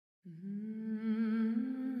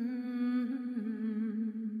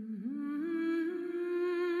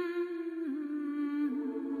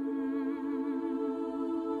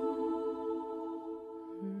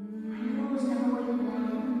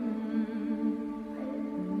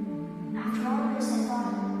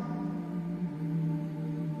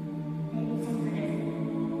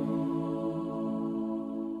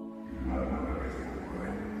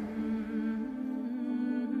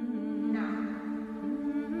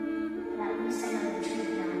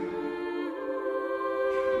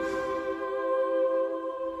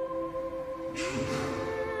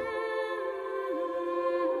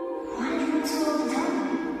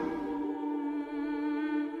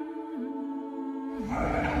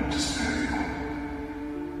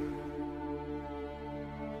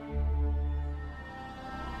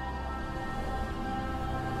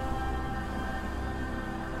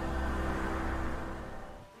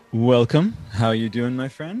Welcome. How are you doing, my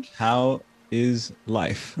friend? How is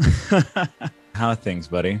life? How are things,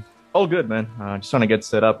 buddy? All good, man. Just trying to get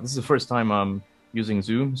set up. This is the first time I'm using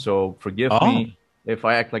Zoom, so forgive Oh, me if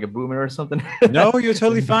I act like a boomer or something. no, you're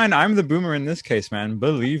totally fine. I'm the boomer in this case, man.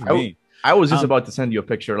 Believe I, me. I was just Um, about to send you a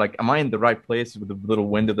picture. Like, am I in the right place with the little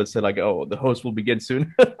window that said, like, oh, the host will begin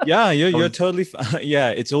soon? yeah, you're I you're was, totally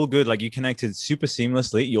yeah, it's all good. Like you connected super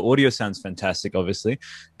seamlessly. Your audio sounds fantastic, obviously.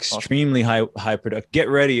 awesome. Extremely high product. Get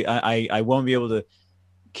ready. I won't be able to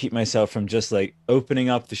keep myself from just like opening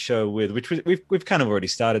up the show with we've kind of already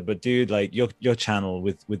started, but dude, like your channel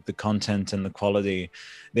with the content and the quality,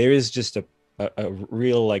 there is just a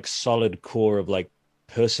real like solid core of like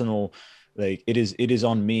personal, like it is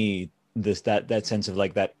on me, this that sense of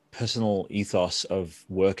like that personal ethos of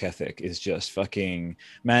work ethic is just fucking,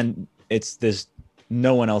 man, it's there's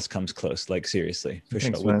no one else comes close, like seriously, for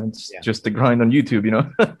sure. Thanks, man. It's Yeah, just the grind on YouTube, you know?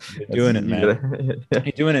 you're That's doing it, you man. gotta, yeah.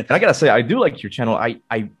 You're doing it. And I gotta say, I do like your channel.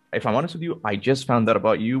 If I'm honest with you, I just found out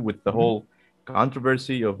about you with the Mhm. whole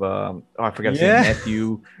controversy of I forgot his name, Yeah.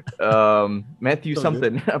 Matthew So good.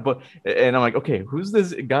 something. But and I'm like, okay, who's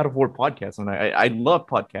this God of War podcast? And I love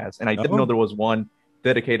podcasts, and I didn't know Oh, there was one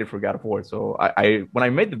dedicated for God of War. So I when I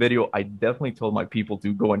made the video, I definitely told my people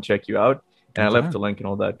to go and check you out, and I left okay. the link and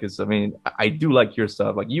all that because I mean I do like your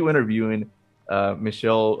stuff, like you interviewing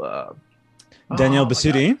Michelle. Danielle Oh my God,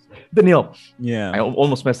 Basutti. Danielle. I Yeah,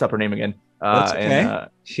 almost messed up her name again. that's And okay.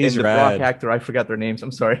 She's the Brock rad. actor, I forgot their names.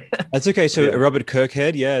 I'm sorry. That's okay. But So yeah, Robert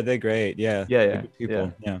Kirkhead, yeah, they're great. Yeah, yeah, they're yeah, good yeah.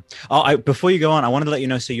 people. Yeah. Oh, before you go on, I wanted to let you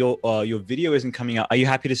know. So your video isn't coming out. Are you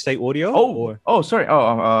happy to stay audio or? Oh, sorry.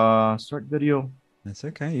 Oh, start video. That's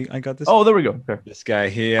okay. I got this. Oh, there we go. Okay. This guy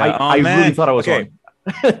here. Oh I really man. thought I was Okay. on.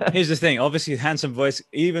 Here's the thing. Obviously, handsome voice,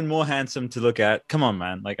 even more handsome to look at. Come on,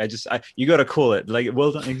 man. Like you got to call it. Like,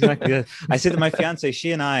 well done. Exactly. Yeah. I said to my fiance,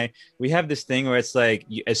 she and I, we have this thing where it's like,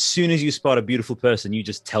 as soon as you spot a beautiful person, you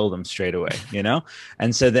just tell them straight away, you know?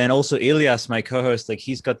 And so then also Ilias, my co-host, like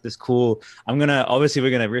he's got this cool, we're going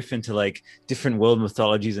to riff into like different world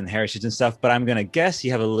mythologies and heritage and stuff, but I'm going to guess you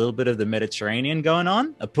have a little bit of the Mediterranean going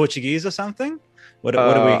on, a Portuguese or something. What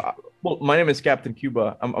are we? Uh, well, my name is Captain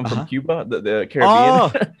Cuba. I'm from Uh-huh. Cuba, the Caribbean.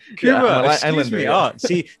 Oh, Yeah, I'm Cuba, an excuse islander. me. Yeah, Oh,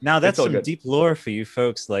 see, now it's that's all some good. deep lore for you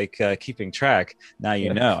folks, like keeping track. Now you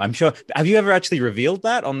Yeah. know. I'm sure. Have you ever actually revealed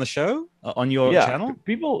that on the show, on your Yeah, channel?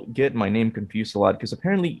 people get my name confused a lot because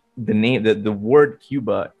apparently the word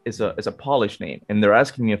Cuba is a Polish name, and they're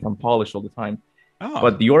asking me if I'm Polish all the time. Oh,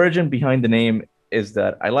 But the origin behind the name is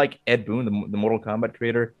that I like Ed Boon, the Mortal Kombat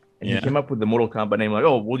creator, and he yeah. came up with the Mortal Kombat name like,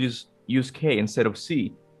 oh, we'll just use K instead of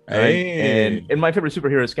C, right? Hey, And my favorite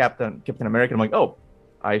superhero is Captain America. I'm like, oh,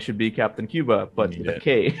 I should be Captain Cuba, you but need with a it.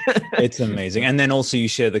 K. It's amazing. And then also you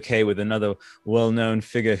share the K with another well-known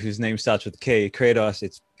figure whose name starts with K, Kratos.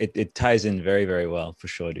 It ties in very, very well for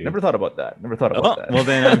sure, dude. Never thought about that. Never thought about Oh, well,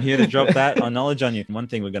 then I'm here to drop that. that on knowledge on you. One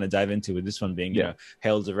thing we're going to dive into with this one being, Yeah.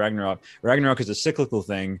 Heralds of Ragnarok. Ragnarok is a cyclical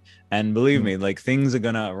thing. And believe Mhm. me, like things are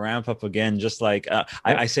going to ramp up again. Just like I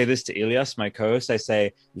Yep. say this to Ilias, my co host, I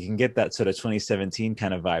say, you can get that sort of 2017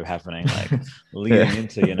 kind of vibe happening, like leading Yeah.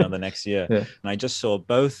 into, the next year. Yeah. And I just saw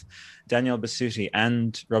both Danielle Basutti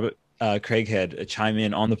and Robert Craighead chime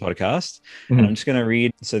in on the podcast, and I'm Mhm. just going to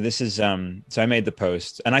read. So this is so I made the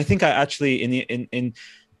post, and I think I actually in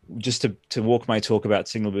just to walk my talk about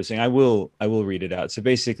signal boosting, I will read it out. So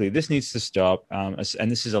basically, this needs to stop.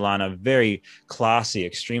 And this is Alana, very classy,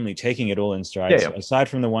 extremely taking it all in stride. Yeah. So Yeah. aside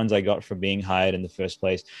from the ones I got for being hired in the first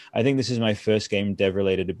place, I think this is my first game dev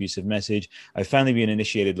related abusive message. I've finally been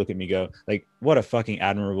initiated. Look at me go! Like what a fucking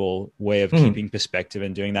admirable way of Mhm. keeping perspective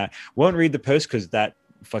and doing that. Won't read the post because that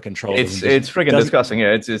fucking troll It's freaking doesn't disgusting.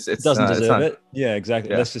 Yeah, doesn't it's deserve not. it. Yeah,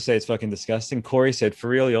 exactly. Yeah. Let's just say it's fucking disgusting. Corey said, "For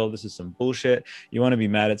real, y'all, this is some bullshit. You want to be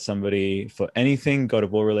mad at somebody for anything God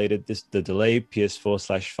of War related? This the delay,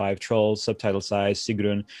 PS4/5 trolls, subtitle size,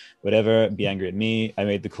 Sigrun, whatever. Be angry at me. I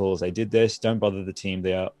made the calls. I did this. Don't bother the team.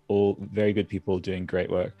 They are all very good people doing great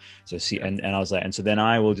work." So see, Yeah. and I was like, and so then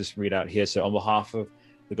I will just read out here. So on behalf of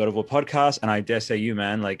the God of War podcast, and I dare say you,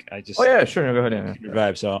 man, like I Oh just yeah, sure. No, go ahead. Yeah,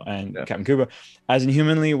 vibe. So, and yeah. Captain Kuba, as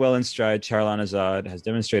inhumanly well in stride, Charlan Azad has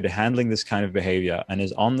demonstrated handling this kind of behavior and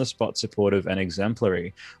is on the spot supportive and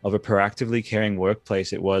exemplary of a proactively caring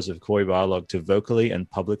workplace it was of Corey Barlog to vocally and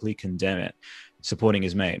publicly condemn it, supporting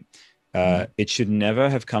his mate. It should never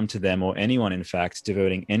have come to them or anyone, in fact,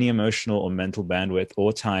 devoting any emotional or mental bandwidth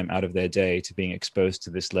or time out of their day to being exposed to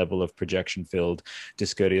this level of projection filled,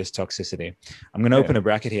 discourteous toxicity. I'm going to open a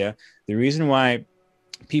bracket here. The reason why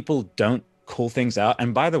people don't call things out,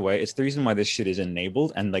 and by the way, it's the reason why this shit is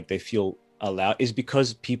enabled and like they feel allowed, is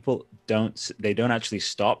because people don't actually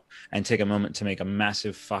stop and take a moment to make a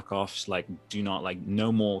massive fuck offs, like do not, like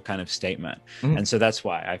no more kind of statement. And so that's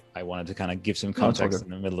why I wanted to kind of give some context in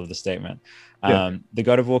the middle of the statement. The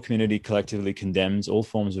God of War community collectively condemns all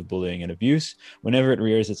forms of bullying and abuse. Whenever it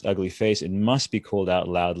rears its ugly face, it must be called out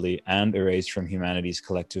loudly and erased from humanity's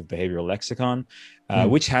collective behavioral lexicon,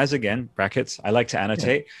 which has, again, brackets, I like to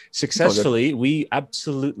annotate, successfully, we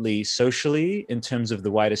absolutely socially, in terms of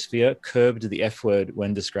the wider sphere, curbed the F word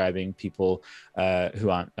when describing people who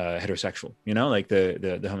aren't heterosexual, you know, like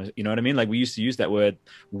the you know what I mean? Like we used to use that word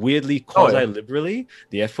weirdly, quasi-liberally,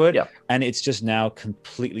 the F word, and it's just now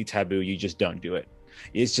completely taboo. You just don't do it.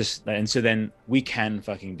 It's just, and so then we can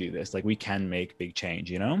fucking do this. Like we can make big change,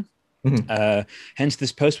 you know? Hence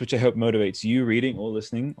this post, which I hope motivates you reading or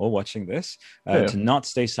listening or watching this to not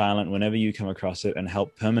stay silent whenever you come across it and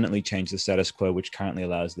help permanently change the status quo which currently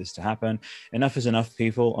allows this to happen. Enough is enough,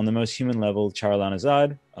 people. On the most human level, Charlan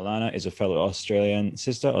Azad, Alana, is a fellow Australian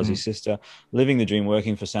sister, Aussie sister, living the dream,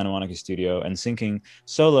 working for Santa Monica Studio and sinking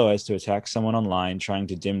so low as to attack someone online, trying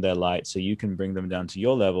to dim their light so you can bring them down to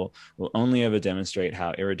your level, will only ever demonstrate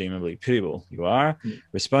how irredeemably pitiable you are.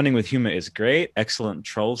 Responding with humor is great. Excellent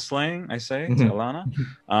troll slaying, I say to Alana,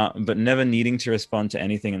 but never needing to respond to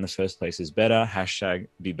anything in the first place is better. Hashtag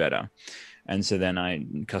be better. And so then I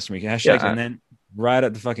customary hashtags, and then right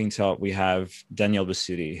at the fucking top we have Danielle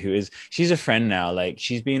Basutti, who is, she's a friend now. Like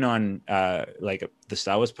she's been on like the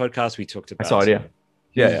Star Wars podcast we talked about. I saw it,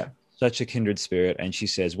 yeah. Such a kindred spirit. And she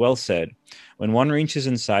says, well said. When one reaches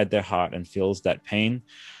inside their heart and feels that pain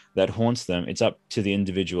that haunts them, it's up to the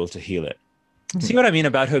individual to heal it. See what I mean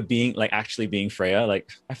about her being like actually being Freya? Like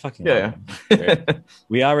I fucking love her.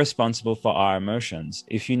 We are responsible for our emotions.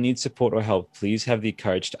 If you need support or help, please have the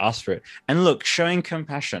courage to ask for it. And look, showing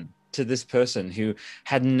compassion to this person who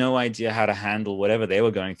had no idea how to handle whatever they were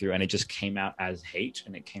going through, and it just came out as hate,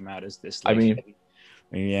 and it came out as this. Like, I mean,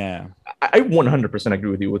 I 100%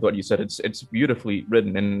 agree with you with what you said. It's beautifully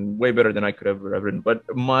written and way better than I could ever have written. But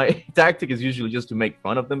my tactic is usually just to make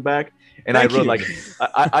fun of them back. And I wrote like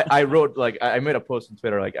I wrote like I made a post on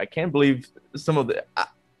Twitter like I can't believe some of the.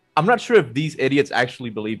 I'm not sure if these idiots actually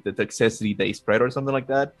believe the toxicity they spread or something like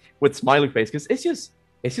that with smiley face, because it's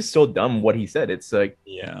just so dumb what he said. It's like,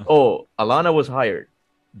 oh, Alana was hired,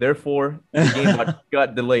 therefore the game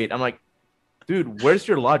got delayed. I'm like, dude, where's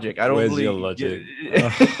your logic? I don't where's really. Your logic?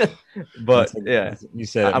 But you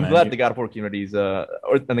said it, I'm man. glad the God of War communities, and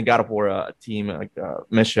the God of War team, like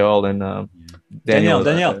Michelle and Daniel.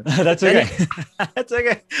 That's okay. That's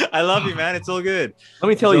okay. I love you, man. It's all good. Let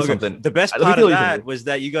me tell you something. The best part of that was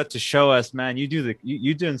that you got to show us, man.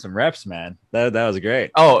 You doing some reps, man. That was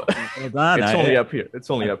great. Oh, well done. It's only up here. It's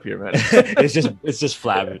only up here, man. it's just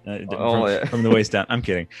flab from the waist down. I'm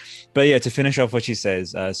kidding, but yeah. To finish off what she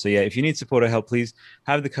says, so yeah, if you need support or help, please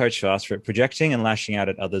have the courage to ask for it. Projecting and lashing out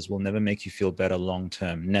at others will never make you feel better long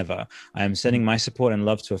term. Never. I am sending my support and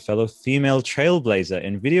love to a fellow female trailblazer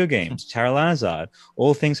in video games, Charlan Azad.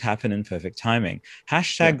 All things happen in perfect timing.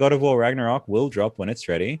 Hashtag God of War Ragnarok will drop when it's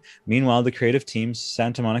ready. Meanwhile, the creative team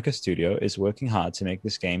Santa Monica Studio is working hard to make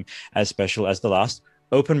this game as special as the last.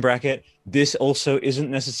 Open bracket. This also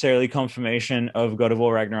isn't necessarily confirmation of God of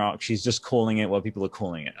War Ragnarok. She's just calling it what people are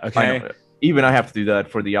calling it. Okay. Even I have to do that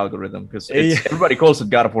for the algorithm because everybody calls it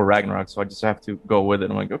God of War Ragnarok, so I just have to go with it.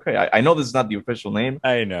 I'm like, okay, I know this is not the official name.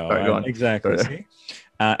 I know. Sorry, exactly.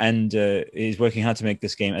 And he's working hard to make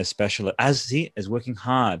this game as special as he is working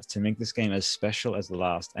hard to make this game as special as the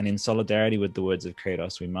last. And in solidarity with the words of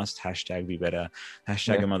Kratos, we must hashtag be better.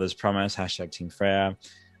 Hashtag a mother's promise. Hashtag Team Freya.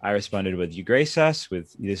 I responded with "You grace us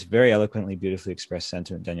with this very eloquently, beautifully expressed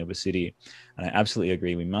sentiment, Daniel Basidi, and I absolutely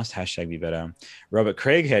agree. We must hashtag be better." Robert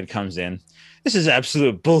Craighead comes in. "This is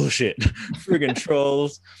absolute bullshit, friggin'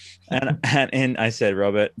 trolls." And I said,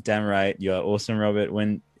 "Robert, damn right, you're awesome, Robert.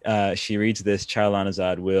 When she reads this, Charlan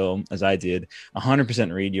Azad will, as I did,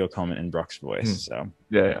 100% read your comment in Brock's voice." So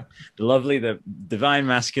yeah. The lovely, the divine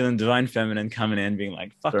masculine, divine feminine coming in, being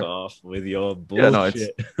like, "Fuck off with your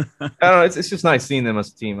bullshit." I don't know. It's just nice seeing them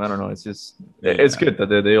as a team. I don't know. It's just it's good that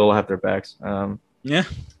they all have their backs. Yeah.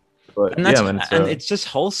 But and that's yeah, man, and it's just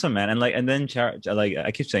wholesome, man. And then like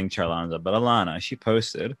I keep saying Charlanza, but Alana, she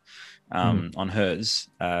posted on hers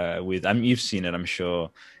with you've seen it, I'm sure.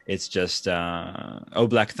 It's just Oh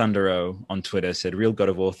Black Thundero on Twitter said, "Real God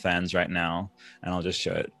of War fans right now," and I'll just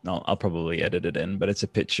show it. I'll probably edit it in, but it's a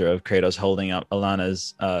picture of Kratos holding up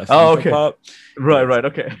Alana's okay, pop. Right,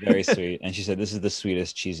 okay. Very sweet. And she said, "This is the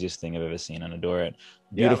sweetest, cheesiest thing I've ever seen, and adore it."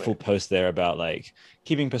 Beautiful post there about like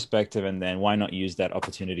keeping perspective, and then why not use that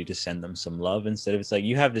opportunity to send them some love instead of, it's like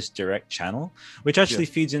you have this direct channel, which actually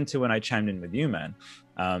feeds into when I chimed in with you, man,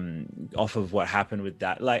 off of what happened with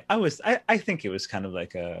that. Like I think it was kind of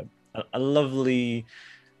like a lovely,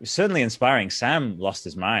 certainly inspiring. Sam lost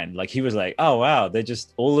his mind. Like he was like, "Oh wow, they're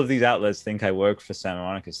just, all of these outlets think I work for Santa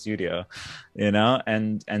Monica Studio," you know.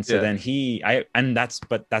 And so then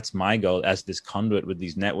that's my goal as this conduit with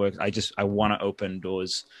these networks. I want to open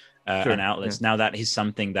doors and outlets. Now that is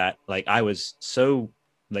something that, like, I was so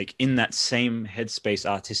like in that same headspace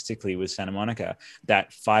artistically with Santa Monica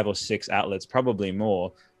that 5 or 6 outlets, probably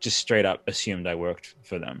more, just straight up assumed I worked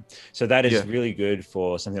for them. So that is really good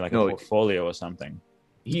for something like a portfolio or something.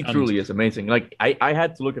 He truly is amazing. Like I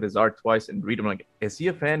had to look at his art twice and read him. Like, is he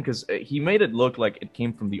a fan? Because he made it look like it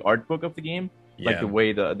came from the art book of the game, like the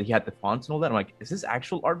way he had the fonts and all that. I'm like, is this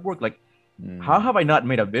actual artwork? Like, how have I not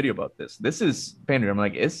made a video about this? This is fan art. I'm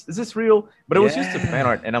like, is this real? But it was just a fan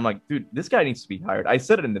art, and I'm like, dude, this guy needs to be hired. I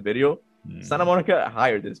said it in the video. Santa Monica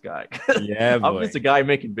hired this guy. I'm just a guy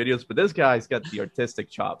making videos, but this guy's got the artistic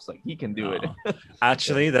chops. Like, he can do it.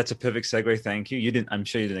 Actually, that's a perfect segue. Thank you. I'm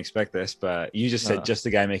sure you didn't expect this, but you just said just a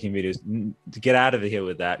guy making videos. To get out of here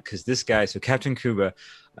with that, because this guy, so Captain Kuba,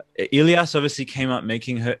 Ilias obviously came up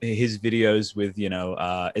making his videos with,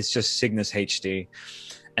 it's just Cygnus HD.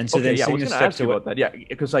 And so then I was going to ask you about that. Yeah,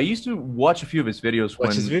 because I used to watch a few of his videos.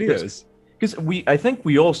 Because I think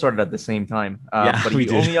we all started at the same time. But he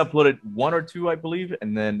only uploaded 1 or 2, I believe,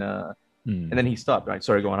 and then he stopped. Right?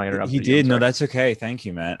 Sorry, go on. I interrupted. He did. No, that's okay. Thank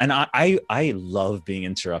you, man. And I love being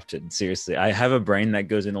interrupted. Seriously, I have a brain that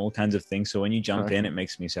goes in all kinds of things. So when you jump in, it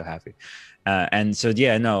makes me so happy. And so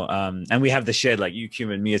and we have the shared, like, you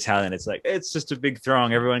Cuban, me Italian. It's like, it's just a big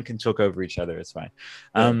throng. Everyone can talk over each other. It's fine.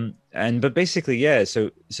 But basically, so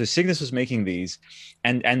Cygnus was making these,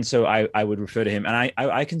 and so I would refer to him, and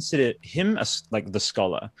I consider him as like the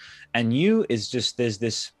scholar, and you is just, there's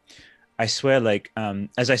this, I swear, like,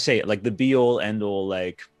 as I say it, like the be all end all,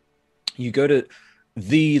 like, you go to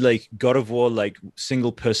the, like, God of War, like,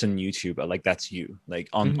 single person YouTuber, like, that's you, like,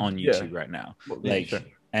 on YouTube right now.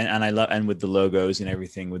 And I love, and with the logos and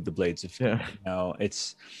everything, with the blades of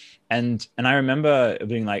it's, and I remember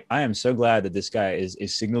being like, I am so glad that this guy is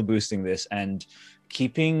signal boosting this and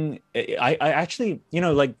keeping, I actually,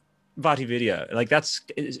 like Vati Video, like, that's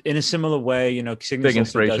in a similar way, Cygnus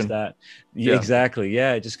also does that. Exactly.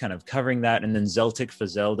 Just kind of covering that. And then Zeltic for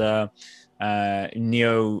Zelda,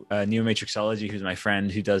 Neo Matrixology, who's my friend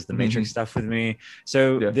who does the Matrix stuff with me.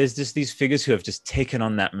 So there's just these figures who have just taken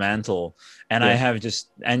on that mantle, and I have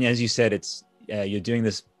just, and as you said, it's you're doing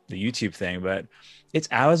the YouTube thing, but it's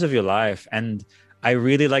hours of your life, and I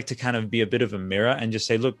really like to kind of be a bit of a mirror and just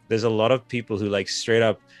say, look, there's a lot of people who, like, straight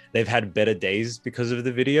up, they've had better days because of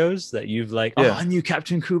the videos that you've, like, oh, new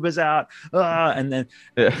Captain Kuba's out, and then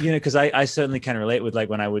because I certainly can relate with, like,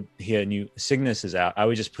 when I would hear new Cygnus is out, I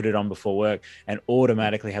would just put it on before work and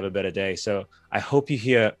automatically have a better day. So I hope you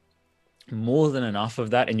hear more than enough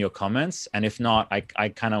of that in your comments, and if not, I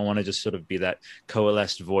kind of want to just sort of be that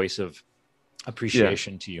coalesced voice of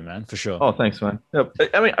appreciation to you, man, for sure. Oh, thanks, man.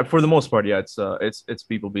 I mean, for the most part, it's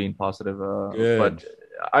people being positive, but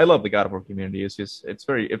I love the God of War community. It's just, it's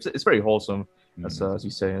very wholesome, as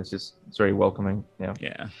you say. It's very welcoming.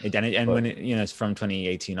 And when it's from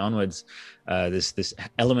 2018 onwards, this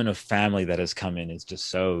element of family that has come in is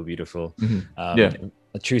just so beautiful.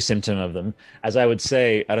 A true symptom of them, as I would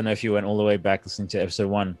say. I don't know if you went all the way back listening to episode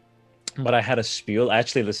 1, but I had a spiel. I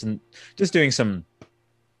actually listened, just doing some,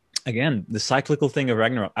 again, the cyclical thing of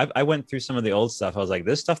Ragnarok. I went through some of the old stuff. I was like,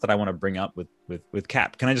 there's stuff that I want to bring up with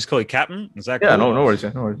Cap. Can I just call you Captain? Is that cool? No worries.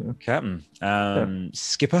 Captain,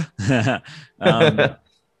 Skipper.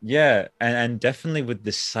 Yeah, and definitely with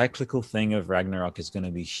this cyclical thing of Ragnarok is going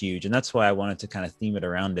to be huge, and that's why I wanted to kind of theme it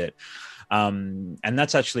around it. And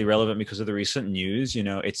that's actually relevant because of the recent news. You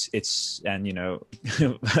know, it's and you know,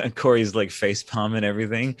 Corey's like face palm and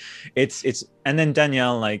everything. It's and then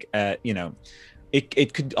Danielle like you know,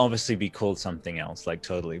 it could obviously be called something else, like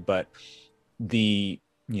totally, but the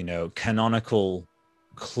you know canonical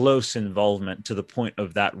close involvement to the point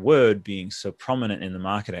of that word being so prominent in the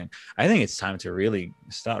marketing, I think it's time to really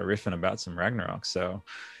start riffing about some Ragnarok. So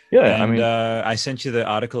Yeah, I and mean, I sent you the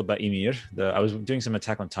article about Ymir. I was doing some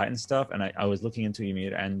Attack on Titan stuff, and I was looking into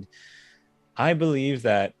Ymir, and I believe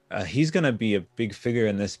that he's going to be a big figure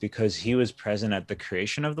in this because he was present at the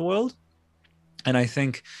creation of the world. And I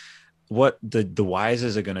think what the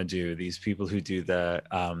Wisers are going to do, these people who do the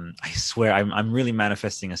I swear I'm really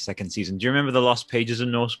manifesting a second season. Do you remember the lost pages of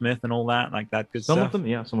Norse myth and all that, like that good some of stuff? them,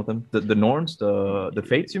 yeah, some of them. The Norns, the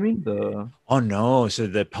Fates, you mean? The Oh no! So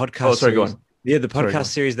the Oh, podcast sorry, go series, on. yeah, the Sorry, go podcast on.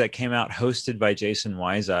 series that came out, hosted by Jason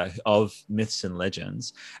Weiser of Myths and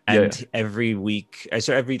Legends, Yeah, yeah, and every week,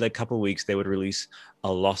 so every like couple of weeks, they would release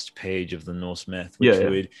a lost page of the Norse myth, yeah, which yeah.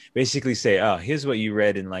 would basically say, "Oh, here's what you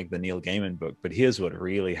read in like the Neil Gaiman book, but here's what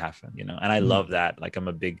really happened," you know. And I Mhm. love that. Like, I'm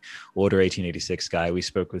a big Order 1886 guy. We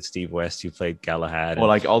spoke with Steve West, who played Galahad, Or and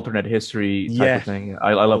like alternate history type of yeah, thing.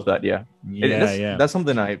 I love all that. Yeah, and yeah, yeah. that's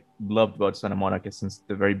something I loved about Santa Monica since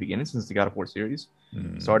the very beginning, since the God of War series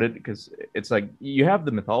Mm, started. Because it's like you have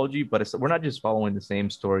the mythology, but we're not just following the same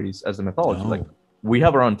stories as the mythology. Like no, we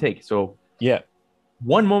have our own take. So yeah,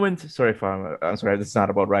 one moment, sorry if I'm sorry, this is not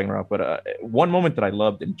about Ragnarok, but one moment that I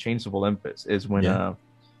loved in Chains of Olympus is yeah.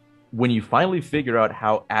 when you finally figure out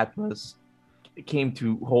how Atlas came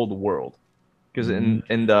to hold the world. Because Mm.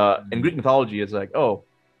 in Greek mythology, it's like, oh,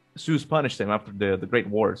 Zeus punished him after the Great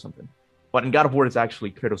War or something. But in God of War, it's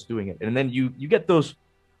actually Kratos doing it, and then you get those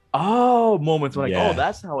oh moments when like, oh, Yeah.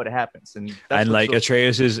 that's how it happens, and that's And what's like so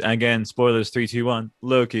Atreus is again, spoilers, 3, 2, 1,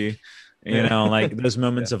 Loki. You yeah know, like those yeah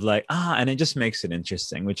moments of like, and it just makes it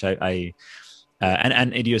interesting, which I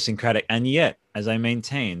and idiosyncratic. And yet, as I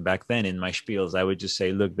maintained back then in my spiels, I would just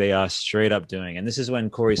say, look, they are straight up doing. And this is when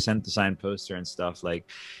Corey sent the signed poster and stuff. Like,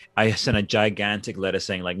 I sent a gigantic letter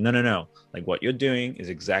saying, like, no, no, no. Like, what you're doing is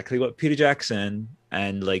exactly what Peter Jackson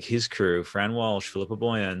and like his crew, Fran Walsh, Philippa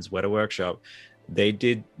Boyens, Weta Workshop, they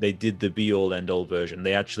did the be all end all version.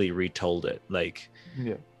 They actually retold it. Like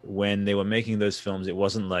yeah when they were making those films, it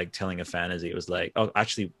wasn't like telling a fantasy. It was like, oh,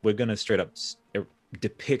 actually, we're going to straight up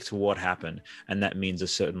depict what happened, and that means a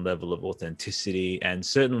certain level of authenticity. And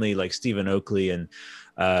certainly, like Stephen Oakley and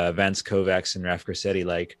Vance Kovacs and Raf Grassetti,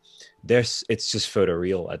 like there's it's just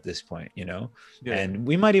photoreal at this point, you know. yeah And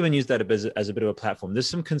we might even use that as a bit of a platform. There's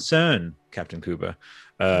some concern, Captain Kuba,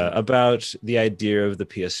 about the idea of the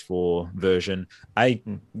PS4 version. I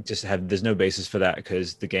mm. just have there's no basis for that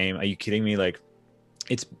because the game. Are you kidding me? Like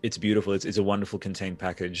it's beautiful. It's a wonderful contained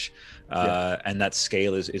package, yeah and that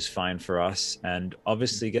scale is fine for us. And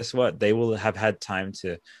obviously, guess what? They will have had time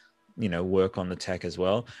to, you know, work on the tech as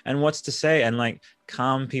well. And what's to say? And like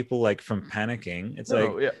calm people like from panicking. It's no like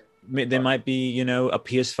no yeah there uh, might be, you know, a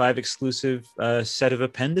PS5 exclusive set of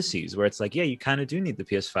appendices where it's like, yeah, you kind of do need the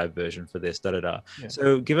PS5 version for this. Da da da. yeah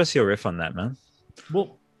So give us your riff on that, man.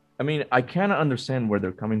 well I mean, I kind of understand where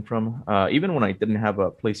they're coming from. Even when I didn't have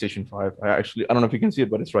a PlayStation 5, I don't know if you can see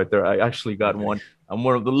it, but it's right there. I actually got Okay. one. I'm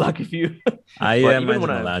one of the lucky few. I But even mine's when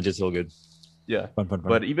in the I lounge. It's all good. yeah, Fun, fun, fun.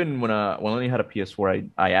 but even when I only had a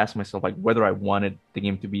PS4, I asked myself like whether I wanted the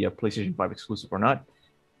game to be a PlayStation 5 exclusive or not.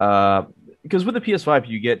 Uh, because with the PS5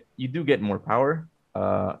 you do get more power.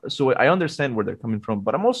 So I understand where they're coming from,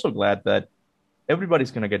 but I'm also glad that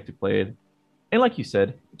everybody's gonna get to play it. And like you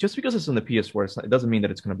said, just because it's on the PS4, it doesn't mean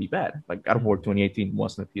that it's gonna be bad. Like God of War Mm. 2018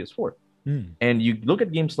 was on the PS4, Mm. and you look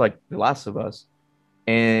at games like The Last of Us,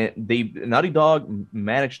 and they Naughty Dog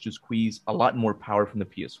managed to squeeze a lot more power from the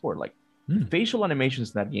PS4. Like the Mm. facial animations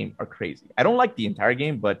in that game are crazy. I don't like the entire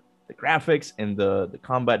game, but the graphics and the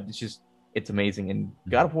combat, it's amazing. And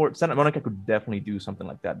God Mm. of War Santa Monica could definitely do something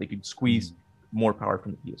like that. They could squeeze Mm. more power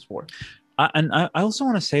from the PS4. I also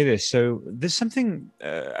want to say this. So there's something,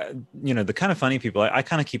 you know, the kind of funny people. I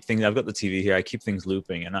kind of keep things. I've got the TV here. I keep things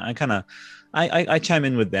looping, and I kind of, I chime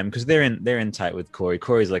in with them because they're in tight with Corey.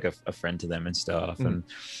 Corey's like a friend to them and stuff,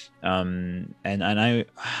 Mm-hmm. and I,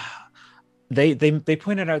 they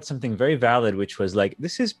pointed out something very valid, which was like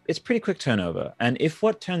it's pretty quick turnover, and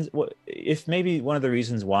if maybe one of the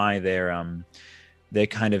reasons why they're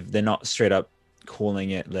not straight up calling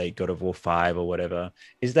it like God of War 5 or whatever,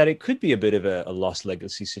 is that it could be a bit of a lost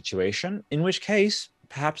legacy situation, in which case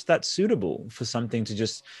perhaps that's suitable for something to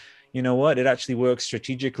just, you know what, it actually works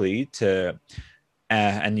strategically to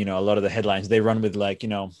and you know, a lot of the headlines they run with like, you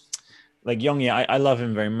know, like Yongye, I love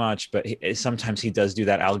him very much, but sometimes he does do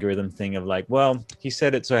that algorithm thing of like, well, he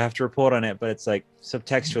said it, so I have to report on it. But it's like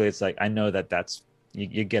subtextually, it's like I know that that's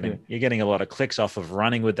you're getting a lot of clicks off of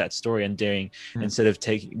running with that story and doing instead of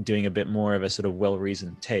doing a bit more of a sort of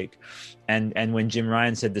well-reasoned take. And when Jim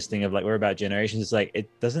Ryan said this thing of like we're about generations, it's like it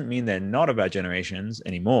doesn't mean they're not about generations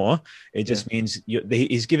anymore. It just means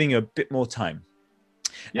he's giving you a bit more time.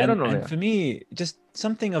 And for me, just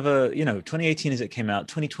something of a, you know, 2018 as it came out,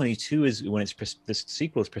 2022 is when this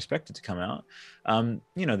sequel is expected to come out.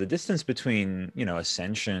 You know, the distance between, you know,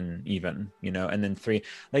 Ascension even, you know, and then 3,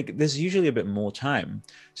 like there's usually a bit more time.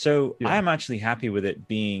 So I'm actually happy with it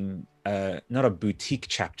being not a boutique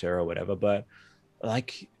chapter or whatever, but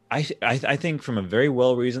like I think from a very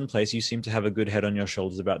well-reasoned place, you seem to have a good head on your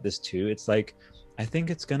shoulders about this too. It's like, I think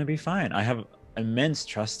it's going to be fine. I have immense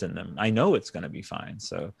trust in them. I know it's going to be fine.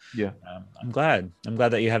 So I'm glad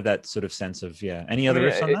that you have that sort of sense of Any other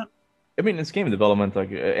riffs on that? I mean, it's game development.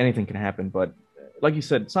 Like anything can happen, but like you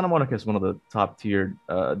said, Santa Monica is one of the top tier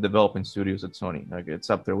developing studios at Sony. Like it's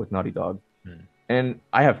up there with Naughty Dog, and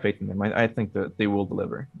I have faith in them. I think that they will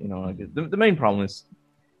deliver. You know, like, the main problem is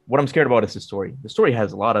what I'm scared about is the story. The story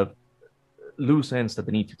has a lot of loose ends that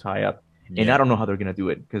they need to tie up, and I don't know how they're gonna do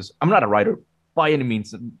it because I'm not a writer by any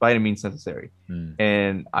means necessary,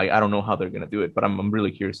 and I don't know how they're gonna do it. But I'm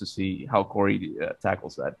really curious to see how Corey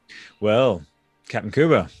tackles that. Well, Captain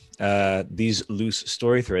Kuba, these loose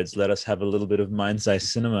story threads let us have a little bit of mind-sized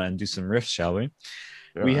cinema and do some riffs, shall we?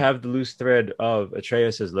 Yeah. We have the loose thread of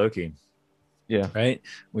Atreus as Loki. Yeah. Right.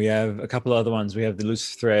 We have a couple other ones. We have the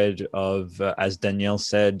loose thread of, as Danielle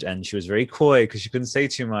said, and she was very coy because she couldn't say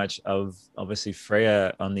too much, of obviously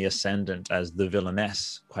Freya on the ascendant as the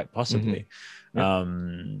villainess, quite possibly.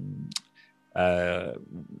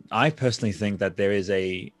 I personally think that there is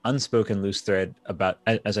a unspoken loose thread about,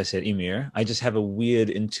 as I said, Ymir. I just have a weird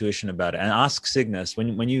intuition about it. And ask Cygnus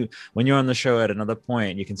when you're on the show at another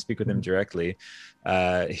point, you can speak with him directly.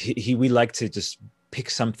 We like to just pick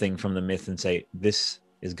something from the myth and say this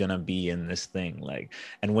is gonna be in this thing. Like,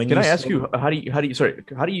 and when can I ask you how do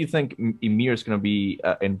you think Ymir is gonna be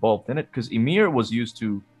involved in it? Because Ymir was used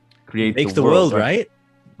to create the world, right?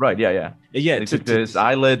 Right. Yeah. They took his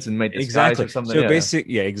eyelids and made this eyes or something. So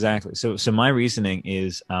exactly. So my reasoning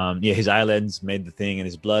is, his eyelids made the thing, and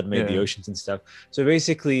his blood made the oceans and stuff. So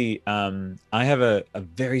basically, I have a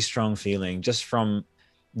very strong feeling just from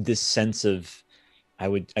this sense of,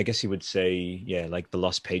 I guess you would say, like the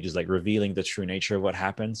lost pages, like revealing the true nature of what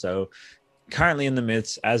happened. So currently in the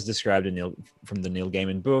myths, as described from the Neil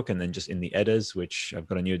Gaiman book, and then just in the Eddas, which I've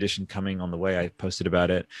got a new edition coming on the way, I posted about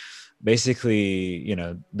it. Basically, you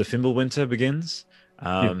know, the Fimbulwinter begins.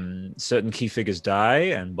 Certain key figures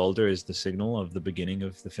die, and Baldur is the signal of the beginning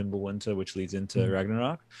of the Fimbulwinter, which leads into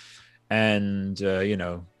Ragnarok. And, you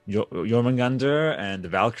know, Jormungandr and the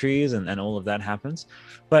Valkyries and all of that happens.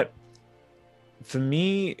 But for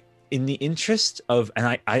me, in the interest of,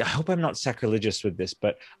 and I hope I'm not sacrilegious with this,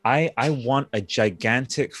 but I want a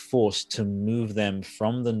gigantic force to move them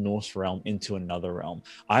from the Norse realm into another realm.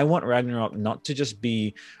 I want Ragnarok not to just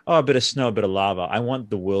be, a bit of snow, a bit of lava. I want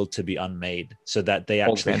the world to be unmade so that they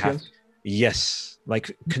actually have,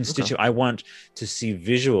 like constitute. I want to see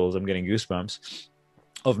visuals. I'm getting goosebumps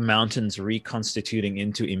of mountains reconstituting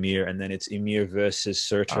into Ymir, and then it's Ymir versus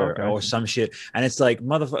Surtur or some shit. And it's like,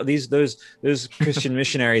 motherfucker, those Christian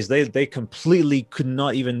missionaries, they completely could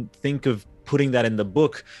not even think of putting that in the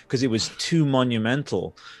book because it was too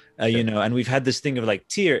monumental. You know, and we've had this thing of like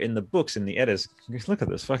Tyr in the books, in the Eddas. Look at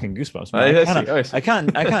this fucking goosebumps,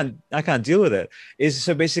 man. I can't deal with it.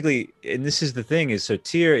 So basically, and this is the thing, is so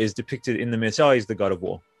Tyr is depicted in the myths. He's the god of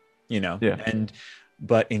war, you know,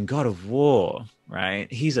 but in God of War,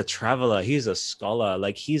 right, he's a traveler, he's a scholar,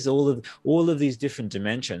 like he's all of these different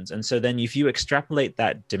dimensions. And so then if you extrapolate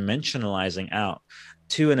that dimensionalizing out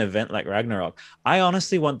to an event like Ragnarok, I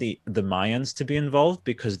honestly want the Mayans to be involved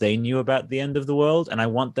because they knew about the end of the world, and I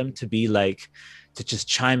want them to be like, to just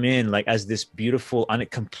chime in like as this beautiful and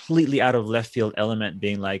completely out of left field element,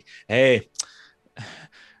 being like, hey,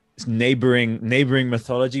 neighboring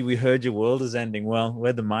mythology, we heard your world is ending. Well,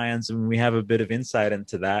 we're the Mayans and we have a bit of insight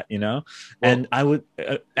into that, you know. Well, and I would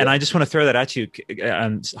and I just want to throw that at you,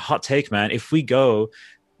 hot take, man. If we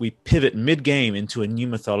pivot mid-game into a new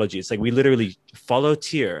mythology, it's like we literally follow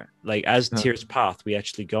Tyr, like as Tyr's path, we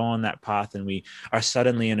actually go on that path and we are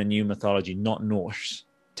suddenly in a new mythology, not Norse.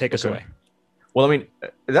 Take us away. Well, I mean,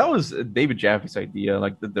 that was David Jaffe's idea,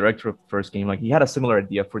 like the director of the first game. Like he had a similar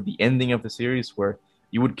idea for the ending of the series, where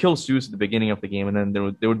you would kill Zeus at the beginning of the game, and then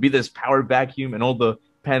there would be this power vacuum, and all the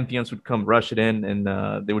pantheons would come rush it in,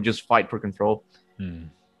 and they would just fight for control.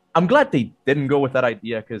 I'm glad they didn't go with that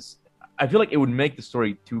idea because I feel like it would make the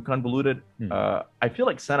story too convoluted. I feel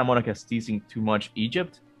like Santa Monica is teasing too much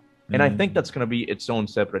Egypt, and I think that's going to be its own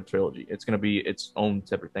separate trilogy. It's going to be its own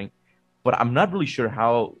separate thing. But I'm not really sure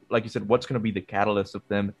how, like you said, what's going to be the catalyst of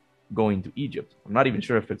them going to Egypt. I'm not even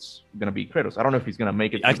sure if it's going to be Kratos. I don't know if he's going to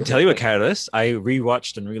make it. I can tell you a catalyst. I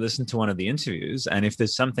rewatched and re-listened to one of the interviews, and if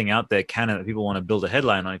there's something out there canon that people want to build a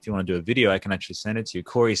headline on, if you want to do a video, I can actually send it to you.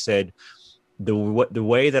 Corey said the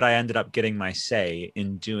way that I ended up getting my say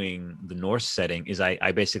in doing the Norse setting is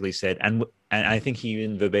I basically said, and I think he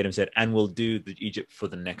even verbatim said, and we'll do the Egypt for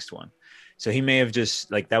the next one. So he may have just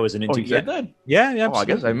like that was an interview. Oh, he said that? Yeah, yeah. Oh, I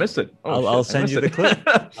guess I missed it. I'll send you the clip.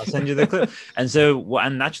 I'll send you the clip. And so,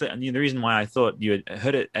 and naturally, the reason why I thought you had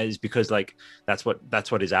heard it is because like that's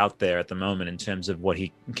what is out there at the moment in terms of what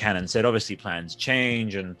he can and said. Obviously, plans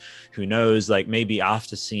change, and who knows? Like maybe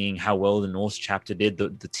after seeing how well the Norse chapter did,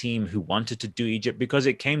 the team who wanted to do Egypt, because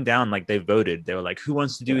it came down like they voted. They were like, who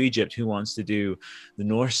wants to do Egypt? Who wants to do the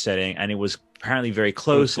Norse setting? And it was apparently very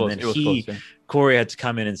close. And then Corey had to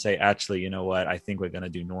come in and say, actually, you know what? I think we're going to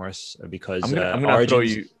do Norse because I'm gonna throw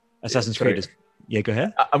you Assassin's Creed is. Yeah, go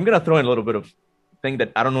ahead. I'm going to throw in a little bit of thing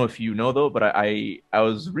that I don't know if you know, though, but I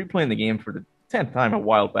was replaying the game for the 10th time a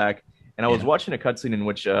while back, and I was watching a cutscene in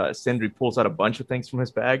which Sindri pulls out a bunch of things from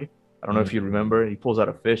his bag. I don't know if you remember. He pulls out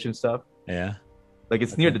a fish and stuff. Yeah. Like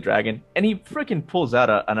it's near the dragon, and he freaking pulls out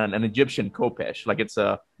an Egyptian kopesh. Like it's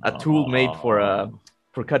a tool made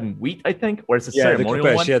for cutting wheat, I think, or it's a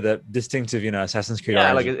ceremonial one. Yeah, the distinctive, Assassin's Creed.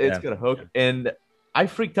 Yeah, like it's got a hook, and I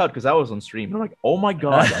freaked out because I was on stream. I'm like, oh my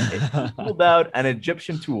god, he pulled out an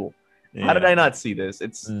Egyptian tool. Yeah. How did I not see this?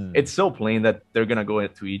 It's so plain that they're gonna go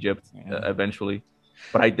into Egypt eventually.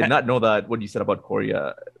 But I did not know that what you said about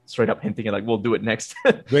Korea, straight up hinting at like we'll do it next.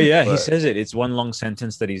 But yeah, he says it. It's one long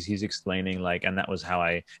sentence that he's explaining like, and that was how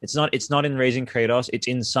it's not in Raising Kratos. It's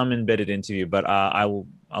in some embedded interview, but I'll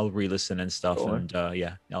re-listen and stuff, and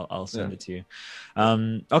I'll send it to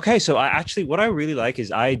you. Okay, so what I really like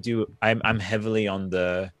is I'm heavily on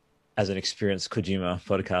the. As an experienced Kojima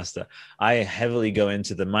podcaster, I heavily go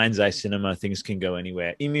into the mind's eye cinema. Things can go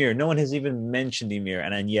anywhere. Ymir, no one has even mentioned Ymir,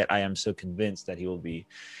 and yet I am so convinced that he will be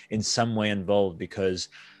in some way involved because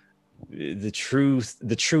the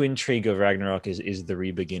true intrigue of Ragnarok is the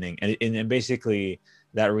re-beginning, and basically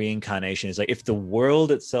that reincarnation is like if the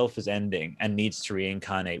world itself is ending and needs to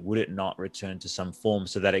reincarnate, would it not return to some form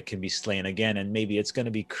so that it can be slain again? And maybe it's going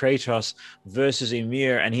to be Kratos versus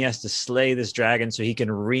Ymir, and he has to slay this dragon so he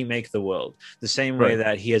can remake the world the same way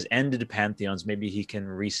that he has ended pantheons. Maybe he can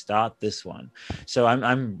restart this one. So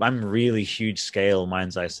I'm really huge scale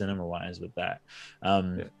mind's eye cinema wise with that.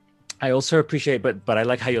 I also appreciate, but I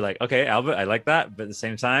like how you're like, okay, Albert, I like that, but at the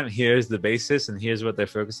same time, here's the basis and here's what they're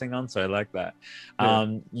focusing on. So I like that.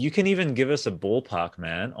 Yeah. You can even give us a ballpark,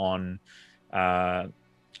 man, on a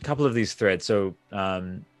couple of these threads. So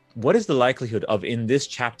what is the likelihood of in this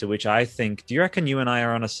chapter, which I think, do you reckon you and I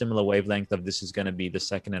are on a similar wavelength of this is going to be the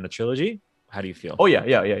second in a trilogy? How do you feel? Oh, yeah.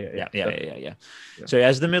 So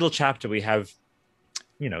as the middle chapter, we have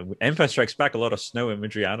Empire Strikes Back, a lot of snow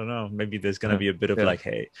imagery. I don't know. Maybe there's going to be a bit of like,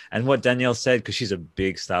 hey, and what Danielle said, because she's a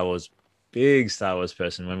big Star Wars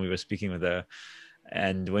person when we were speaking with her.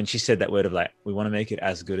 And when she said that word of like, we want to make it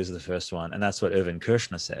as good as the first one. And that's what Irvin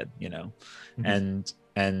Kershner said,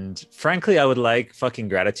 and frankly, I would like fucking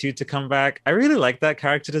Gratitude to come back. I really liked that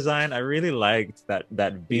character design. I really liked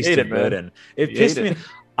that beast of burden. It pissed me.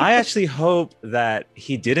 I actually hope that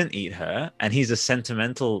he didn't eat her and he's a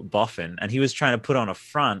sentimental boffin and he was trying to put on a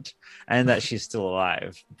front and that she's still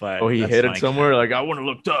alive. But he hid it somewhere like, I want to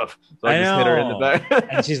look tough. So I just hit her in the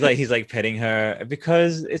back. And he's like petting her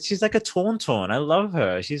because she's like a tauntaun. I love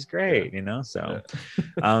her. She's great, so.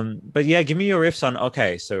 But yeah, give me your riffs on,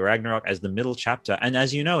 okay, so Ragnarok as the middle chapter. And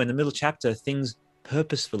as you know, in the middle chapter, things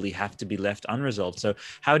purposefully have to be left unresolved. So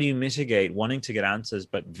how do you mitigate wanting to get answers,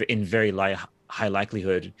 but in very high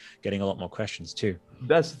likelihood getting a lot more questions too?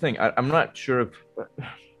 That's the thing. I'm not sure if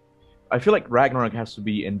I feel like Ragnarok has to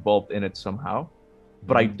be involved in it somehow,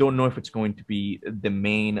 but I don't know if it's going to be the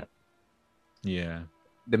main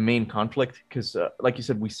conflict because like you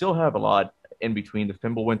said, we still have a lot in between the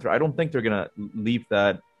Fimbulwinter. I don't think they're gonna leave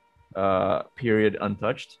that period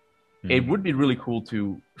untouched. It would be really cool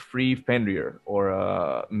to free Fenrir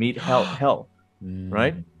or meet Hell,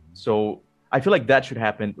 right? So I feel like that should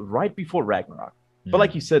happen right before Ragnarok. But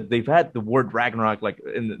like you said, they've had the word Ragnarok like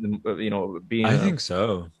in the being. I think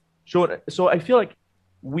so. So I feel like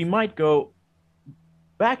we might go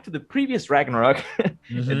back to the previous Ragnarok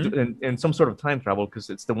in some sort of time travel because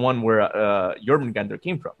it's the one where Jormungandr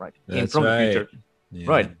came from, right? Came from the future,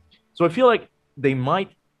 right? So I feel like they might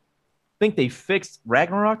think they fixed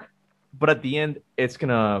Ragnarok, but at the end, it's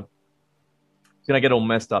gonna get all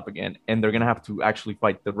messed up again, and they're gonna have to actually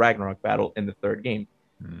fight the Ragnarok battle in the third game.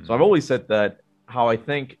 So I've always said that how I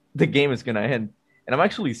think the game is gonna end, and I'm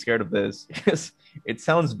actually scared of this because it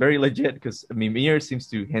sounds very legit. Because Mimir seems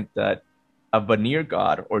to hint that a Vanir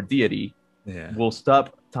god or deity will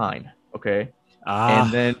stop time. Okay,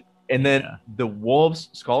 and then the wolves,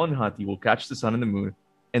 Skull and Hati, will catch the sun and the moon,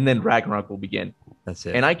 and then Ragnarok will begin. That's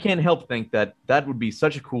it. And I can't help think that that would be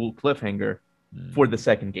such a cool cliffhanger for the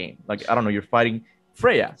second game. Like, I don't know, you're fighting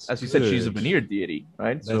Freya. As you said, she's a Vanir deity,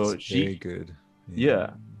 right? That's so very good.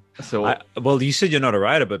 Yeah. So well, you said you're not a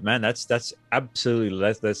writer, but man, that's absolutely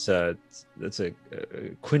that's a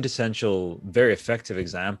quintessential, very effective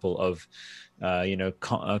example of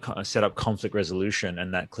set up conflict resolution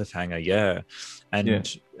and that cliffhanger.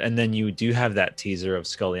 And then you do have that teaser of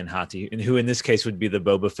Scully and Hati, and who in this case would be the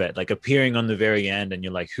Boba Fett, like appearing on the very end, and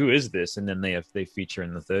you're like, who is this? And then they feature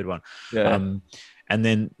in the third one. And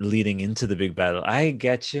then leading into the big battle. I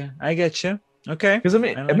get you. Okay. Because I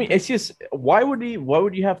mean, it's just why would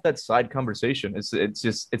you have that side conversation? It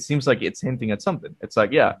seems like it's hinting at something. It's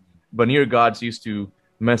like, yeah, Vanir gods used to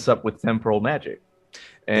mess up with temporal magic,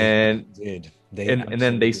 and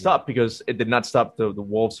then they stopped because it did not stop the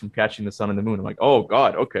wolves from catching the sun and the moon. I'm like, oh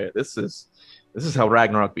god, okay, this is how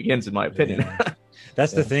Ragnarok begins, in my opinion.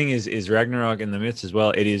 That's the thing is Ragnarok in the myths as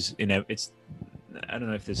well. It is, it's, I don't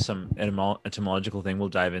know if there's some etymological thing we'll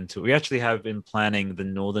dive into. We actually have been planning the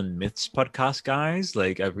Northern Myths podcast guys.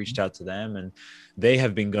 Like, I've reached out to them, and they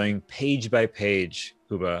have been going page by page,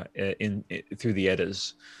 Kuba, through the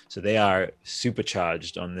Eddas. So they are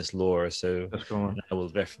supercharged on this lore. So I will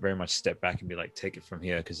very much step back and be like, take it from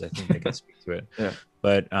here, because I think they can speak to it.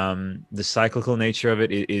 But the cyclical nature of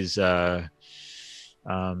it is,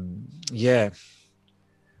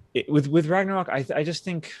 with Ragnarok, I just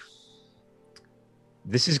think.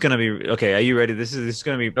 This is going to be okay. Are you ready? This is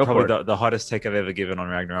going to be probably the hottest take I've ever given on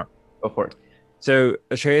Ragnarok. Go for it. So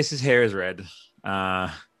Atreus' hair is red.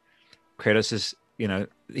 Kratos is,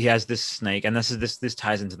 he has this snake, and this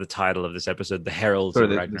ties into the title of this episode, the Heralds of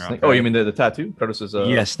Ragnarok. Right? Oh, you mean the tattoo? Kratos is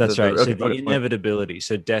yes, that's right. So the inevitability.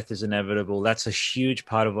 So death is inevitable. That's a huge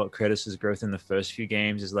part of what Kratos' growth in the first few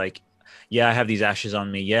games is like. Yeah, I have these ashes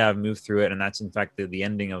on me. Yeah, I've moved through it, and that's in fact the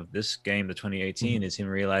ending of this game, the 2018, is him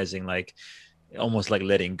realizing like. Almost like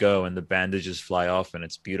letting go, and the bandages fly off, and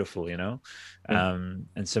it's beautiful, and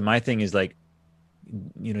so my thing is like,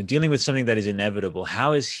 dealing with something that is inevitable.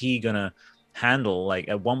 How is he gonna handle, like,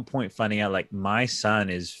 at one point finding out like my son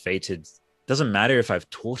is fated? Doesn't matter if I've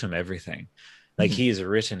taught him everything, like he is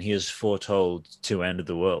written, he is foretold to end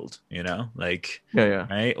the world, like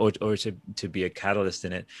right, or to be a catalyst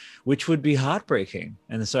in it, which would be heartbreaking.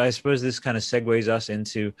 And so I suppose this kind of segues us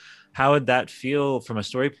into how would that feel from a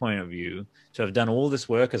story point of view to have done all this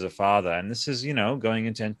work as a father. And this is, going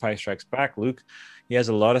into Empire Strikes Back. Luke, he has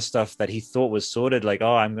a lot of stuff that he thought was sorted, like,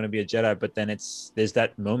 oh, I'm going to be a Jedi, but then there's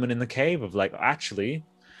that moment in the cave of like, actually,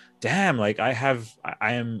 damn, like I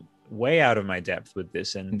am way out of my depth with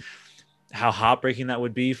this. And how heartbreaking that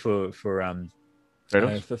would be for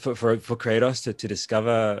Kratos to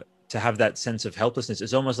discover, to have that sense of helplessness.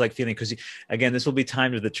 It's almost like feeling, because again, this will be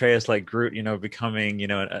timed with Atreus like Groot, becoming,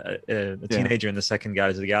 a teenager in the second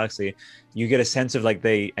Guardians of the Galaxy. You get a sense of like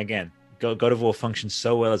God of War functions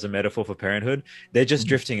so well as a metaphor for parenthood. They're just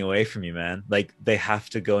drifting away from you, man. Like they have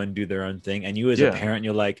to go and do their own thing. And you as a parent,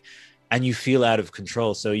 you're like, and you feel out of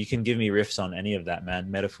control. So you can give me riffs on any of that, man.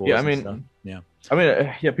 Metaphors.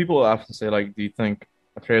 People often say, like, do you think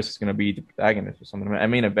Atreus is going to be the protagonist or something? I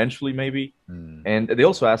mean, eventually maybe. And they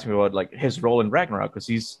also asked me about like his role in Ragnarok, because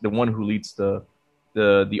he's the one who leads the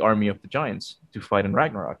army of the giants to fight in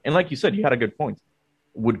Ragnarok. And like you said, you had a good point.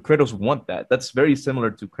 Would Kratos want that? That's very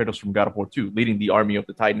similar to Kratos from God of War 2, leading the army of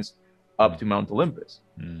the Titans up to Mount Olympus.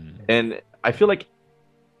 And I feel like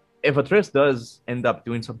if Atreus does end up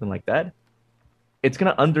doing something like that, it's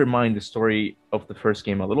going to undermine the story of the first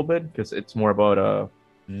game a little bit, because it's more about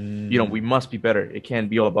we must be better. It can't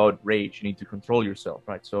be all about rage. You need to control yourself,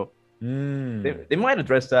 right? So they might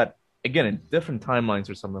address that again in different timelines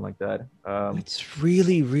or something like that. It's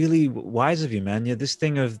really, really wise of you, man. Yeah, this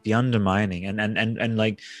thing of the undermining and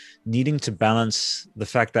like needing to balance the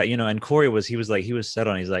fact that, and Corey was set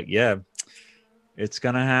on. He's like, yeah, it's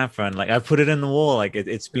gonna happen. Like I put it in the wall. Like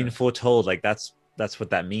it's been foretold. Like that's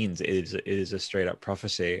what that means. It is a straight up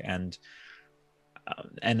prophecy.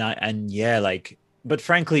 But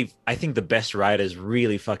frankly, I think the best writers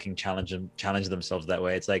really fucking challenge themselves that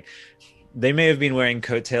way. It's like, they may have been wearing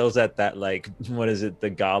coattails at that, like, what is it, the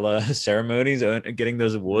gala ceremonies, getting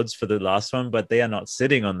those awards for the last one, but they are not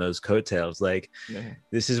sitting on those coattails. Like, Yeah.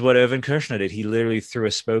 this is what Irvin Kershner did. He literally threw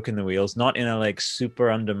a spoke in the wheels, not in a like super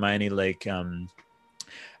undermining, like, you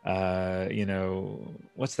know,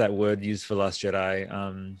 what's that word used for Last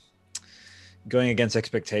Jedi? Going against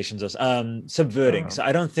expectations, or subverting. So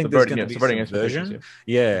I don't think there's going to be Subverting expectations. subversion.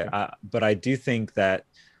 Yeah. Yeah, Okay. but I do think that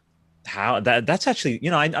that's actually, you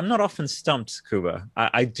know, I'm not often stumped, Kuba.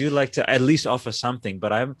 I do like to at least offer something,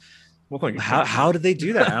 but I'm Well, thank you. how do they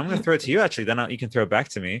do that? I'm going to throw it to you actually. Then you can throw it back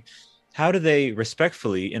to me. How do they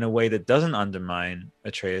respectfully, in a way that doesn't undermine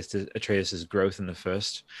Atreus's growth in the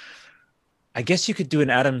first? I guess you could do an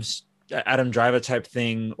Adam Driver type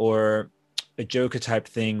thing, or a Joker type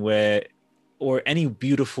thing, where, or any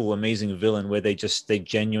beautiful, amazing villain where they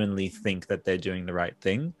genuinely think that they're doing the right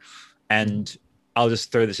thing. And I'll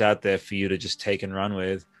just throw this out there for you to just take and run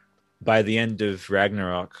with. By the end of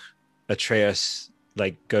Ragnarok, Atreus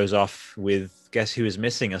like goes off with, guess who is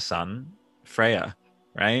missing a son? Freya,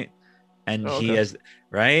 right? And Oh, he okay. has,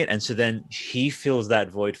 right? And so then he fills that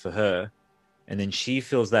void for her, and then she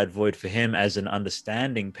fills that void for him as an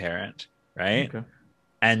understanding parent, right? Okay.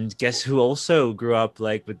 And guess who also grew up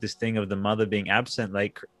like with this thing of the mother being absent,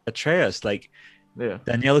 like Atreus. Like, Yeah.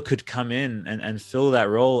 Daniela could come in and fill that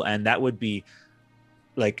role, and that would be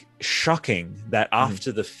like shocking that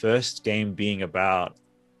after the first game being about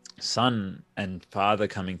son and father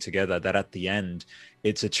coming together, that at the end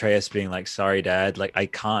it's Atreus being like, sorry dad, like I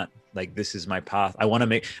can't, like this is my path, I want to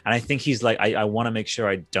make, and I think he's like, I want to make sure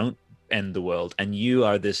I don't end the world, and you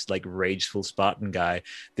are this like rageful Spartan guy,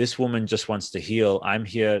 this woman just wants to heal, I'm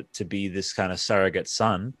here to be this kind of surrogate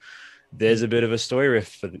son. There's a bit of a story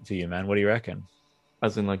riff for you, man. What do you reckon?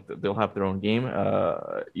 As in, like, they'll have their own game.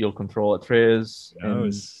 You'll control Atreus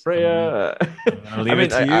and Freya. I'm gonna I leave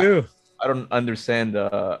it mean, to you. I don't understand.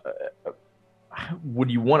 Would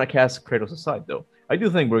you want to cast Kratos aside though? I do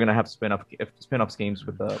think we're gonna have spin-off games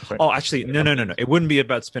with Oh, actually, no, spin-off no, no, no. games. It wouldn't be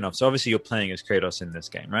about spin-off. So obviously, you're playing as Kratos in this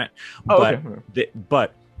game, right? Oh, okay. But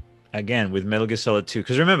but again, with Metal Gear Solid 2,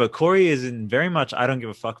 because remember, Corey is in very much I don't give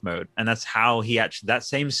a fuck mode, and that's how he actually, that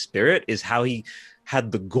same spirit is how he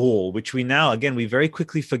had the goal, which we now, again, we very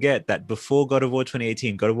quickly forget that before God of War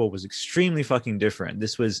 2018, God of War was extremely fucking different.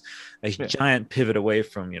 This was a giant pivot away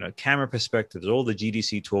from, you know, camera perspectives, all the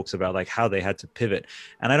GDC talks about like how they had to pivot.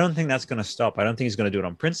 And I don't think that's going to stop. I don't think he's going to do it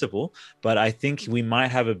on principle, but I think we might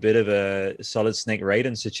have a bit of a Solid Snake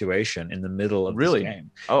Raiden situation in the middle of this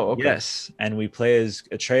game. Oh, okay. Yes. And we play as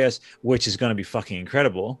Atreus, which is going to be fucking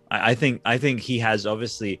incredible. I think he has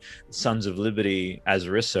obviously Sons of Liberty as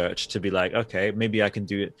research to be like, okay, maybe I can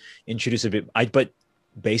do it, introduce a bit. But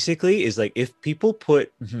basically is like, if people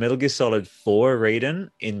put Metal Gear Solid 4 Raiden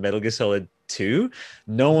in Metal Gear Solid 2,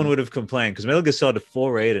 no one would have complained, because Metal Gear Solid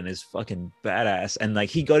 4 Raiden is fucking badass, and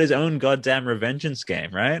like he got his own goddamn revengeance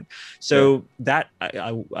game, right? So that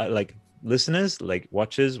I like, listeners, like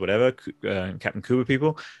watchers, whatever, Captain Kuba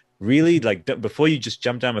people, really like, before you just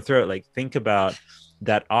jump down my throat, like think about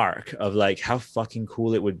that arc of like how fucking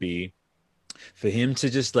cool it would be for him to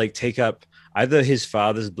just like take up either his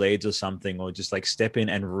father's blades or something, or just like step in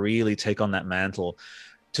and really take on that mantle,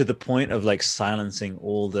 to the point of like silencing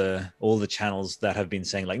all the channels that have been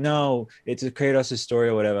saying like, no, it's a Kratos' story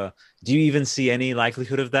or whatever. Do you even see any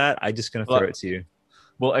likelihood of that? I'm just gonna throw it to you.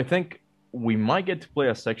 Well, I think we might get to play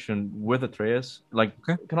a section with Atreus, like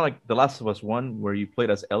Okay. kind of like The Last of Us One, where you played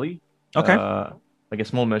as Ellie, Okay. like a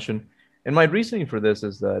small mission. And my reasoning for this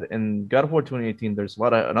is that in God of War 2018, there's a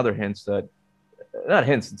lot of another hints that, not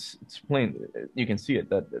hints, it's plain, you can see it,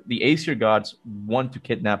 that the Aesir gods want to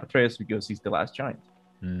kidnap Atreus because he's the last giant,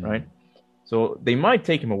 right? So they might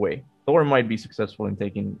take him away. Thor might be successful in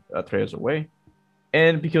taking Atreus away.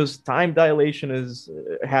 And because time dilation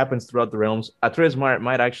happens throughout the realms, Atreus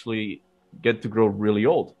might actually get to grow really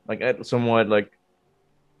old, like somewhat like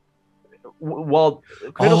while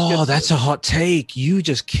Kratos Oh, gets. that's a hot take. You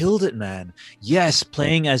just killed it, man. Yes,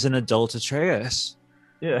 playing as an adult Atreus.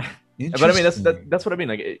 Yeah, but I mean Interesting. that's what I mean.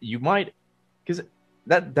 Like you might, because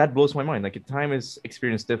that blows my mind. Like time is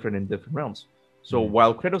experienced different in different realms. So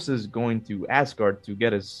while Kratos is going to Asgard to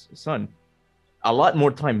get his son, a lot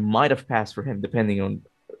more time might have passed for him, depending on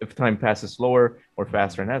if time passes slower or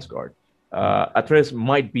faster in Asgard. Atreus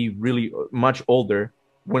might be really much older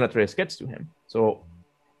when Atreus gets to him. So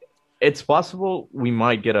it's possible we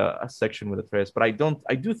might get a section with Atreus, but I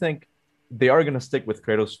do think they are going to stick with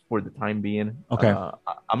Kratos for the time being. Okay.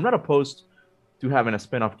 I'm not opposed to having a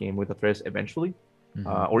spin-off game with Atreus eventually,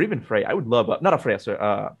 or even Frey. I would love not a Frey, sorry,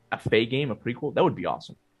 a Faye game, a prequel. That would be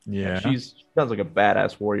awesome. Yeah. She sounds like a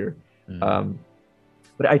badass warrior.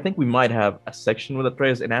 But I think we might have a section with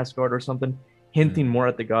Atreus in Asgard or something, hinting more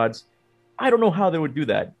at the gods. I don't know how they would do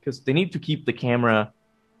that because they need to keep the camera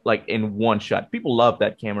like in one shot. People love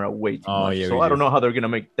that camera way too Oh much. yeah, So we I do. don't know how they're gonna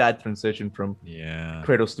make that transition from Yeah.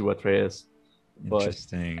 Kratos to Atreus, but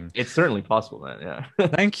Interesting. it's certainly possible, man. Yeah.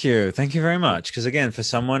 Thank you. Thank you very much. Because again, for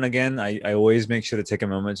someone, again, I always make sure to take a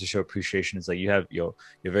moment to show appreciation. It's like you have you're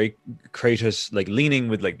very Kratos like leaning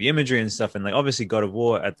with like the imagery and stuff. And like obviously God of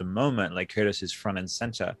War at the moment, like Kratos is front and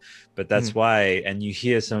center. But that's why, and you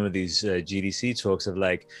hear some of these GDC talks of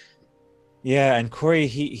like, yeah, and Corey,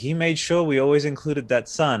 he made sure we always included that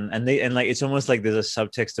son, and like it's almost like there's a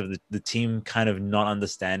subtext of the team kind of not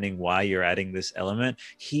understanding why you're adding this element.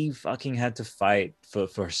 He fucking had to fight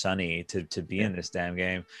for Sonny to be in this damn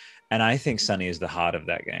game, and I think Sonny is the heart of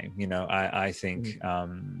that game. You know, I think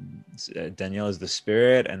Danielle is the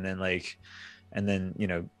spirit, and then you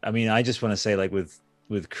know, I mean, I just want to say like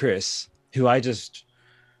with Chris, who I just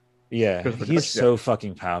yeah, he's so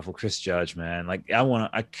fucking powerful, Chris Judge, man. Like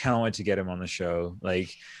I can't wait to get him on the show.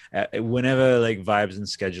 Like whenever like vibes and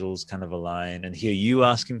schedules kind of align, and hear you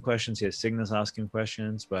asking questions, hear Cygnus asking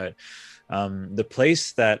questions. But the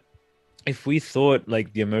place that if we thought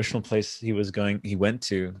like the emotional place he went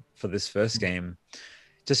to for this first game,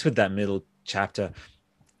 just with that middle chapter,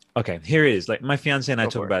 okay, here it is. Like my fiance and I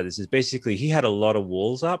talk about this is basically he had a lot of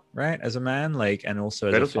walls up, right, as a man, like, and also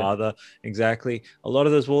as a father. Exactly. A lot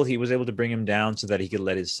of those walls, he was able to bring him down so that he could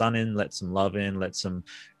let his son in, let some love in, let some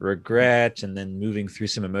regret, and then moving through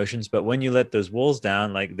some emotions. But when you let those walls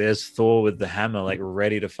down, like there's Thor with the hammer, like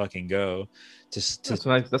ready to fucking go. That's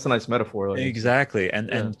a nice metaphor. Like. Exactly.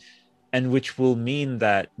 And which will mean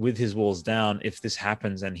that with his walls down, if this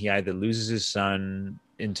happens and he either loses his son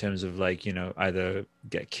in terms of like, you know, either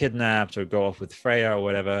get kidnapped or go off with Freya or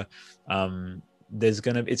whatever, it's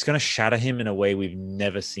gonna shatter him in a way we've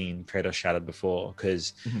never seen Kratos shattered before,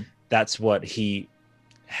 because that's what he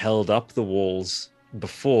held up the walls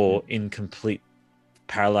before in complete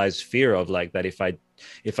paralyzed fear of, like, that if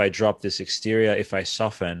I drop this exterior, if I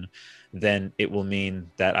soften, then it will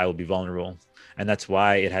mean that I will be vulnerable. And that's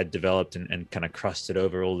why it had developed and kind of crusted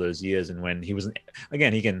over all those years. And when he was,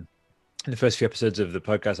 again, in the first few episodes of the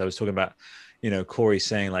podcast, I was talking about, you know, Corey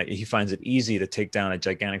saying like he finds it easy to take down a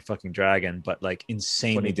gigantic fucking dragon, but like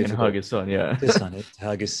insanely difficult to hug his son. Yeah, to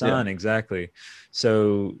hug his son. Yeah. Exactly.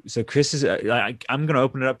 So Chris is. I'm gonna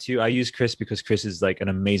open it up to you. I use Chris because Chris is like an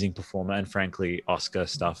amazing performer, and frankly, Oscar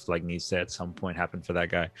stuff like needs to at some point happen for that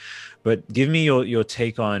guy. But give me your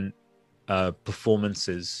take on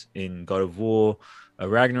performances in God of War,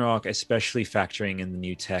 Ragnarok, especially factoring in the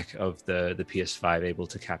new tech of the PS5, able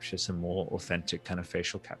to capture some more authentic kind of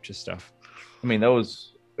facial capture stuff. I mean, that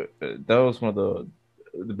was one of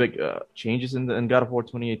the big changes in God of War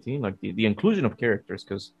 2018, like the inclusion of characters.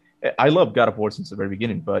 Because I love God of War since the very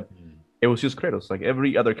beginning, but it was just Kratos. Like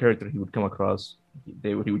every other character he would come across,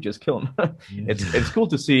 he would just kill him. It's cool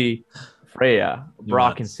to see Freya,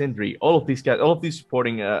 Brock, and Sindri, all of these guys, all of these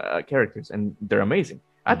supporting characters, and they're amazing.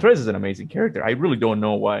 Atreus is an amazing character. I really don't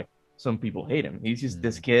know why some people hate him. He's just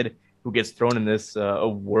this kid who gets thrown in this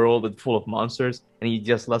world full of monsters, and he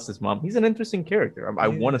just lost his mom. He's an interesting character. I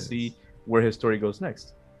want to see where his story goes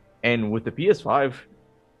next. And with the PS5,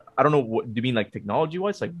 I don't know, what do you mean, like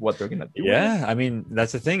technology-wise, like what they're gonna do? Yeah, I mean,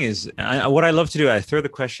 that's the thing is, what I love to do, I throw the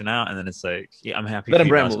question out, and then it's like, yeah, I'm happy. Let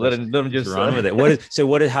him ramble. Let him just run with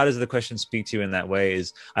it. How does the question speak to you in that way?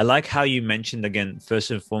 Is I like how you mentioned again,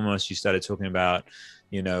 first and foremost, you started talking about,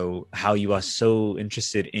 you know, how you are so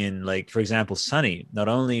interested in, like, for example, Sonny. Not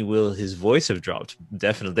only will his voice have dropped,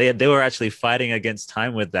 definitely they were actually fighting against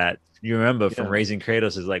time with that. You remember from Raising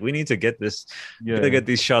Kratos is like, we need to get this, gotta get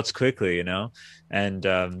these shots quickly, you know? And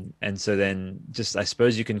so then just, I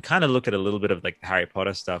suppose you can kind of look at a little bit of like Harry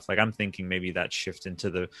Potter stuff. Like I'm thinking maybe that shift into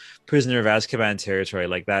the Prisoner of Azkaban territory,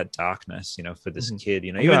 like that darkness, you know, for this kid,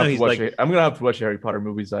 you know, even though he's like, I'm gonna have to watch Harry Potter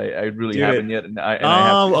movies. I really haven't yet. And I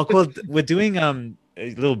have to. Well, we're doing a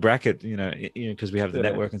little bracket, you know, because we have the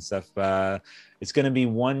network and stuff. It's going to be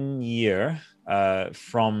 1 year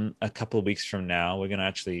from a couple of weeks from now. We're going to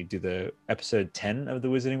actually do the episode 10 of the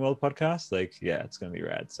Wizarding World podcast. Like, yeah, it's going to be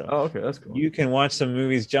rad. So, okay, that's cool. You can watch some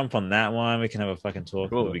movies, jump on that one. We can have a fucking talk.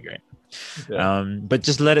 Cool. It'll be great. Yeah. But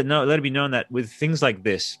just let it be known that with things like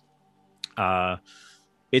this,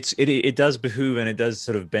 it does behoove and it does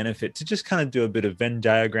sort of benefit to just kind of do a bit of Venn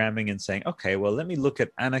diagramming and saying, okay, well, let me look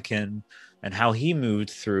at Anakin and how he moved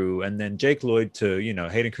through, and then Jake Lloyd to, you know,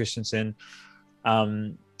 Hayden Christensen.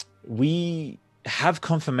 We have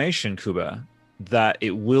confirmation, Kuba, that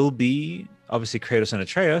it will be obviously Kratos and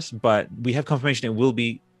Atreus, but we have confirmation it will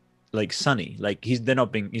be like Sunny. Like he's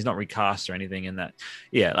not recast or anything in that.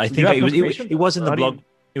 Yeah, I You think have it was in the How do blog. you,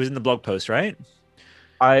 It was in the blog post, right?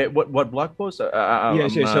 what blog post? Yeah, I'm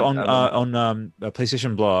sure. So not. on a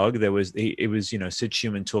PlayStation blog, it was Sid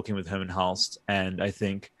Schumann talking with Herman Halst, and I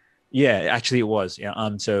think, yeah, actually it was, yeah.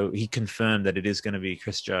 So he confirmed that it is going to be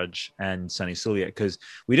Chris Judge and Sonny Sulliet because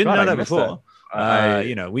we didn't God, know I that missed that.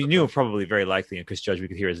 before. We knew Okay. probably very likely Chris Judge. We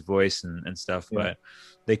could hear his voice and stuff, Yeah. but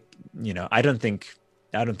they, I don't think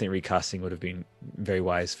recasting would have been very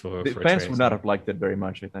wise The for fans would Atreus. not have liked it very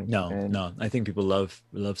much, I think. No, And no. I think people love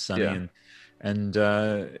Sunny yeah, and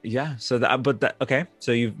yeah. So that okay.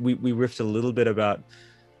 So we riffed a little bit about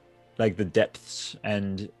like the depths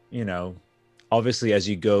and obviously as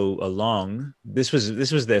you go along, this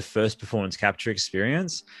was their first performance capture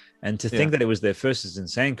experience, and to yeah, think that it was their first is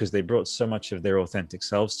insane because they brought so much of their authentic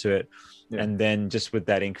selves to it. yeah, And then just with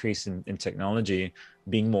that increase in technology,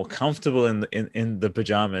 being more comfortable in the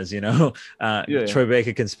pajamas, yeah. Troy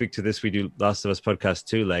Baker can speak to this. We do Last of Us podcast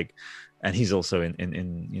too, like, and he's also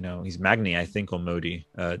in he's Magni, I think, or Modi,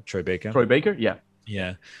 Troy Baker. Troy Baker, yeah,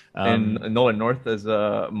 Yeah. and um Nolan North as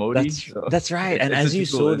Modi. So that's right. And it's as such a you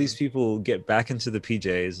cool. saw these people get back into the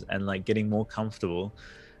PJs and like getting more comfortable,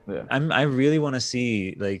 Yeah, I really want to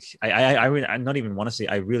see, like, I not even want to see,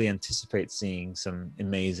 I really anticipate seeing some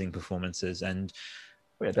amazing performances. And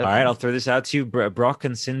yeah, all right, I'll definitely. throw this out to you, Brock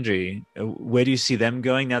and Sindri. Where do you see them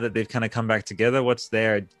going now that they've kind of come back together? What's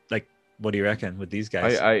their, like, what do you reckon with these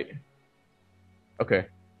guys? I okay.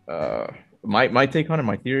 Uh, my take on it,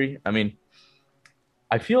 my theory. I mean,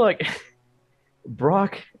 I feel like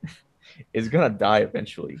Brock is gonna die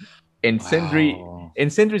eventually, and Wow.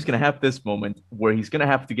 Sindri's gonna have this moment where he's gonna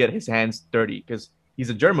have to get his hands dirty because he's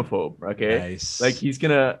a germaphobe. Okay, like Nice. he's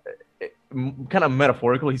gonna kind of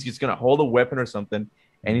metaphorical. He's just gonna hold a weapon or something,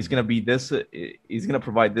 and he's gonna Mm. be this. He's gonna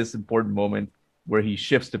provide this important moment where he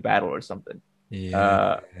shifts to battle or something.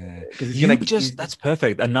 Yeah. Because he's gonna. That's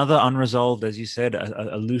perfect. Another unresolved, as you said,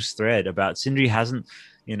 a loose thread about Sindri hasn't,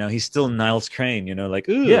 he's still Niles Crane, like,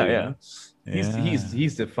 ooh, Yeah, yeah. Yeah.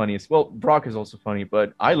 He's the funniest. Well, Brock is also funny,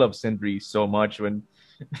 but I love Sindri so much when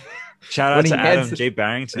Shout out when to he hands. Adam J.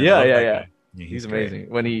 Barrington. Yeah, Love yeah, that yeah. guy. Yeah, He's he's great. amazing.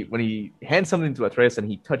 When he hands something to Atreus and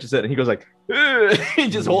he touches it and he goes like, he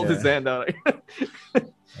just holds his Yeah. hand out.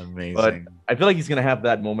 But Amazing. I feel like he's gonna have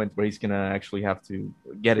that moment where he's gonna actually have to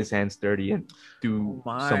get his hands dirty and do Oh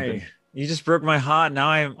my. something. You just broke my heart. Now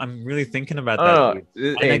I'm really thinking about that, Oh, dude. no.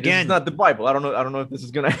 And Hey, this is again, not the Bible. I don't know if this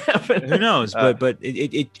is gonna happen. who knows? Uh, But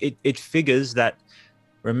it figures that,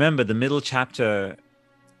 remember, the middle chapter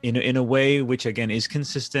in a way which again is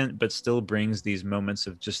consistent but still brings these moments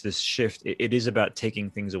of just this shift. It is about taking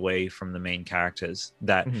things away from the main characters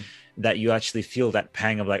that mhm. that you actually feel that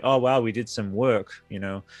pang of like, oh wow, we did some work,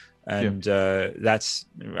 Yeah, and that's,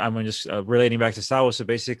 I'm just relating back to Star Wars. So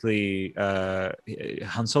basically,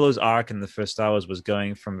 Han Solo's arc in the first Star Wars was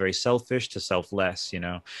going from very selfish to selfless,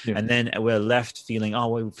 yeah, and then we're left feeling, oh,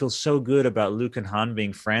 we feel so good about Luke and Han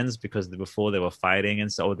being friends because before they were fighting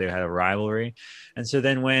and so they had a rivalry. And so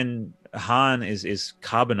then when Han is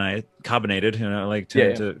carbonated, like yeah,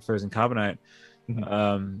 turned yeah. into frozen carbonite,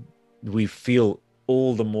 Mhm. we feel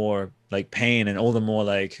all the more like pain and all the more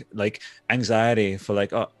like anxiety for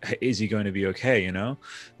like, oh, is he going to be okay,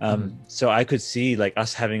 Mhm. so I could see like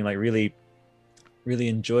us having like really really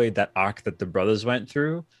enjoyed that arc that the brothers went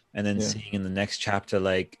through, and then Yeah. seeing in the next chapter,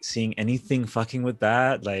 like seeing anything fucking with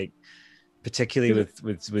that, like particularly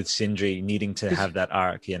Because with Sindri needing to have that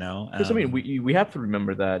arc, I mean, we have to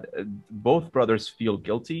remember that both brothers feel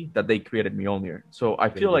guilty that they created Mjolnir. So I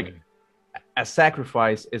they feel like do. a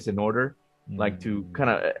sacrifice is in order, like to Mm. kind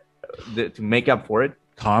of to make up for it,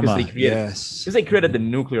 because Karma, yes. they created the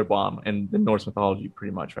nuclear bomb in the Norse mythology,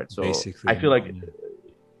 pretty much, right? So I Basically, feel like yeah.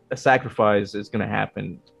 a sacrifice is gonna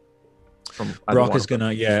happen from either Brock one is of them.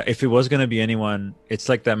 gonna, yeah. If it was gonna be anyone, it's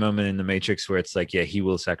like that moment in the Matrix where it's like, yeah, he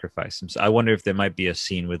will sacrifice him. So I wonder if there might be a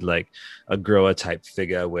scene with like a Groa type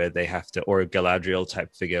figure where they have to, or a Galadriel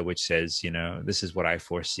type figure, which says, this is what I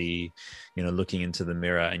foresee, looking into the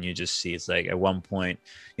mirror, and you just see it's like at one point,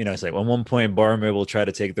 it's like at one point Boromir will try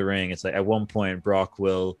to take the ring. It's like at one point Brock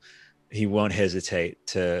he won't hesitate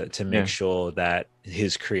to make Yeah, sure that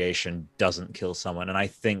his creation doesn't kill someone. And I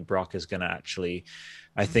think Brock is gonna actually,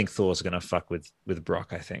 I think Thor's gonna fuck with Brock.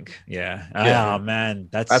 I think, yeah. yeah, Oh yeah. man,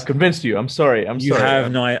 I've convinced you. I'm sorry. I'm you sorry.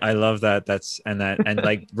 have no. I love that. And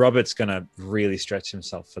like Robert's gonna really stretch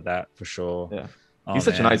himself for that for sure. Yeah. Oh He's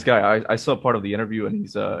such a man. nice guy. I saw part of the interview, and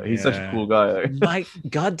he's such a Yeah. cool guy. My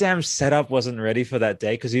goddamn setup wasn't ready for that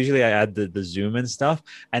day because usually I add the Zoom and stuff,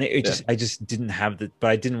 and it Yeah, just I just didn't have the,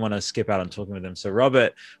 but I didn't want to skip out on talking with him. So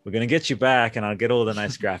Robert, we're gonna get you back, and I'll get all the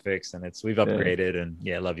nice graphics, and we've yeah, upgraded, and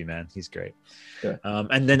yeah, love you, man. He's great. yeah.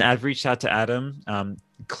 And then I've reached out to Adam.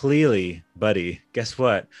 Clearly, buddy, guess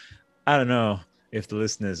what? I don't know if the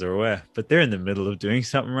listeners are aware, but they're in the middle of doing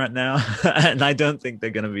something right now, and I don't think they're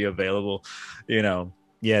going to be available. You know,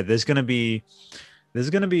 yeah, there's going to be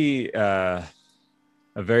a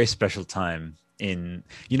very special time in.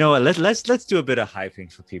 You know what? Let's do a bit of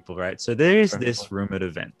hyping for people, right? So there is Sure. this rumored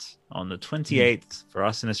event on the Mhm. 28th for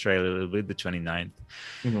us in Australia. It'll be the 29th.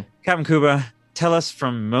 Mhm. Captain Kuba, tell us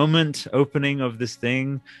from moment opening of this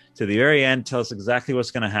thing to the very end. Tell us exactly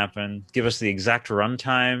what's going to happen. Give us the exact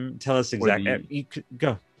runtime. Tell us For exact. the You could,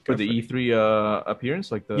 go for go the for it. E3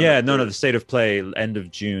 appearance, like Yeah, no, the the state of play end of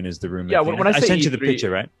June is the yeah. rumored thing. When I I say sent you the E3, picture,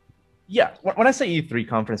 right? yeah. When I say E3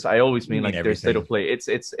 conference, I always You mean mean like their state of everything.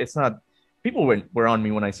 play. It's not. People were on me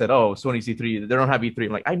when I said, "Oh, Sony's E3. They don't have E3."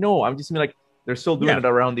 I'm like, I know. I'm just mean like they're still doing Yeah, it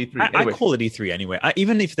around E3. I Anyway, call it E3 anyway.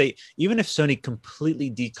 Even if Sony completely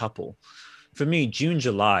decouple, for me, June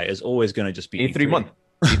July is always going to just be E3 E3. month,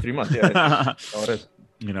 E3 month. Yeah, it's how it is.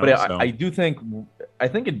 You But know, yeah, so I do think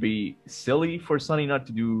it'd be silly for Sony not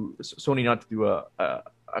to do a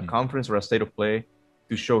mm, conference or a state of play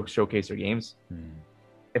to showcase their games. mm.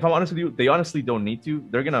 If I'm honest with you, they honestly don't need to.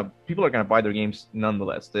 People are gonna buy their games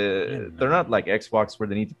nonetheless. Yeah, They're no. not like Xbox where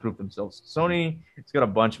they need to prove themselves. Sony, it's got a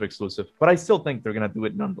bunch of exclusive, but I still think they're gonna do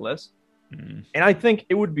it nonetheless. Mm. And I think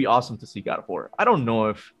it would be awesome to see God of War. I don't know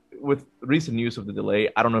if with recent news of the delay,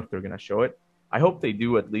 I don't know if they're gonna show it. I hope they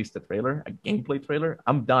do at least a trailer, a gameplay trailer.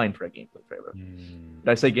 I'm dying for a gameplay trailer. Mm. Did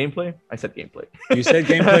I say gameplay? I said gameplay. You said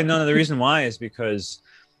gameplay. No, the reason why is because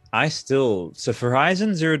for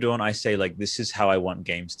Horizon Zero Dawn, I say like this is how I want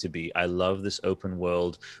games to be. I love this open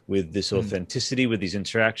world with this Mhm. authenticity, with these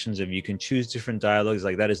interactions, and you can choose different dialogues.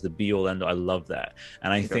 Like that is the be all end all. I love that,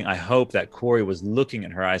 and Okay. I hope that Corey was looking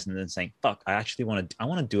at Horizon and saying, "Fuck, I want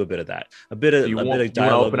to do a bit of that, So a bit of you want to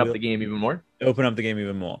dialogue." open up the game even more? Open up the game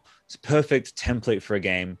even more. It's a perfect template for a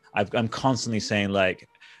game. I'm constantly saying like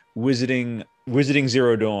Wizarding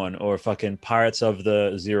Zero Dawn or fucking Pirates of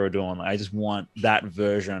the Zero Dawn. I just want that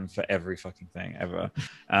version for every fucking thing ever.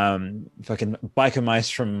 Fucking Biker Mice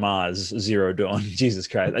from Mars Zero Dawn. Jesus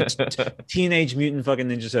Christ. Teenage Mutant fucking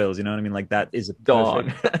Ninja Turtles. You know what I mean? Like that is a perfect.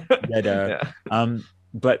 Dawn. Yeah. Yeah.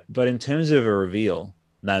 But in terms of a reveal,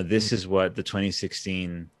 now this Mhm. is what the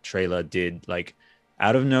 2016 trailer did. Like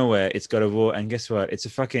out of nowhere, it's God of War, and guess what? It's a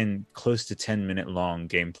fucking close to 10-minute long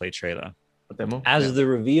gameplay trailer. A demo? As Yeah. the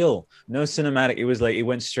reveal, no cinematic. It was like it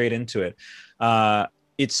went straight into it.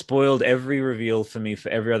 It spoiled every reveal for me for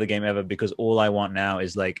every other game ever because all I want now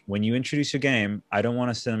is like when you introduce your game, I don't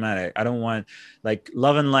want a cinematic. I don't want like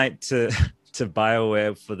Love and Light to to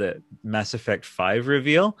BioWare for the Mass Effect 5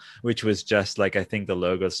 reveal, which was just like I think the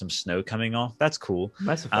logo, some snow coming off. That's cool.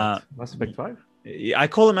 Mass Uh, Effect. Mass Effect 5? I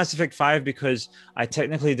call it Mass Effect 5 because I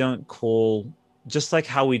technically don't call, just like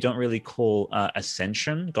how we don't really call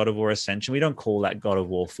Ascension, God of War Ascension, we don't call that God of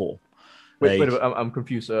War 4. Wait, Like, I'm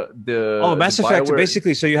confused. oh, The Mass Effect, Bioware.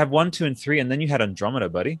 basically, so you have 1, 2, and 3, and then you had Andromeda,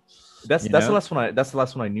 buddy. You That's the know? last one. That's the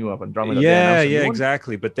last one I knew of. Andromeda. They Yeah, announced a yeah, new one.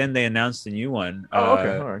 exactly. But then they announced a new one. Oh,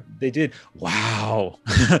 okay, all right. They did. Wow.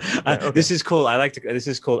 Okay, okay. This is cool. I like to. This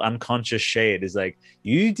is called unconscious shade. Is like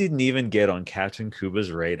you didn't even get on Captain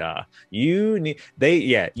Kuba's radar. You need. They.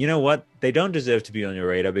 Yeah. You know what? They don't deserve to be on your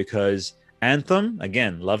radar because Anthem,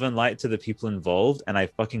 again, love and light to the people involved, and I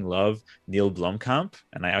fucking love Neil Blomkamp,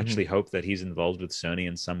 and I Mhm, actually hope that he's involved with Sony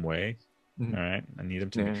in some way. mhm. All right, I need him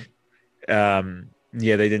to be. Yeah.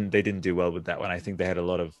 Yeah, they didn't do well with that one. I think they had a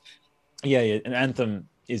lot of yeah. And Anthem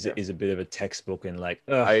Yeah. is a bit of a textbook in like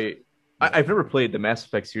I, yeah, I've never played the Mass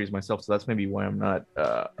Effect series myself, so that's maybe why I'm not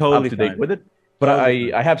up totally to date fine, with it. But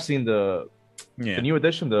totally fine. I have seen the Yeah. new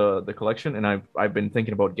edition, the collection, and I've been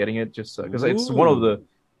thinking about getting it just because it's Ooh, one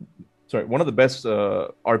of the best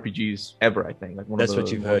RPGs ever. I think like one of that's what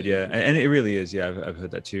the you've heard, most. yeah, and it really is. Yeah, I've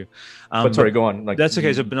heard that too. But But sorry, go on. Like that's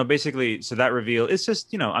okay. So, you, but no, basically, so that reveal, it's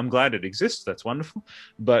just I'm glad it exists. That's wonderful.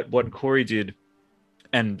 But what Corey did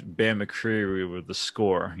and Bear McCreary with the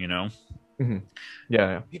score, mhm. Yeah,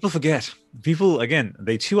 yeah. people forget. People again,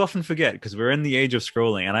 they too often forget because we're in the age of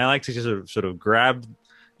scrolling, and I like to just sort of grab.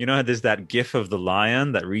 There's that gif of the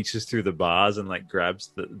lion that reaches through the bars and like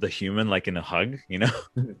grabs the human like in a hug.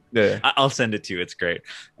 Yeah, I'll send it to you. It's great.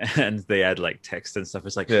 And they add like text and stuff.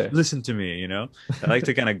 It's like, yeah. listen to me. I like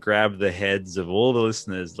to kind of grab the heads of all the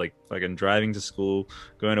listeners, like fucking driving to school,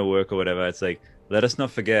 going to work or whatever. It's like, let us not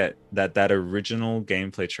forget that original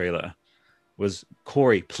gameplay trailer was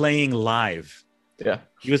Corey playing live. Yeah.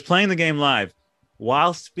 He was playing the game live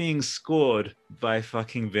whilst being scored by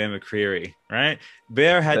fucking Bear McCreary, right?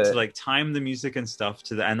 Bear had to like time the music and stuff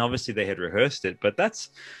to that, and obviously they had rehearsed it, but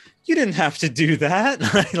you didn't have to do that.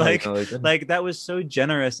 like that was so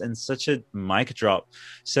generous and such a mic drop.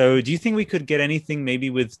 So do you think we could get anything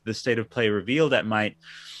maybe with the State of Play reveal that might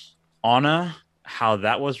honor how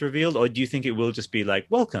that was revealed, or do you think it will just be like,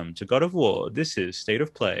 welcome to God of War, this is State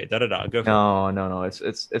of Play, go for no,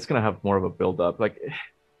 it's gonna have more of a build up. Like,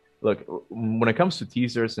 look, when it comes to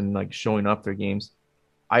teasers and like showing off their games,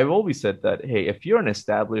 I've always said that, hey, if you're an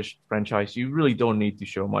established franchise, you really don't need to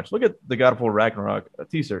show much. Look at the God of War Ragnarok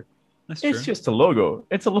teaser. It's just a logo.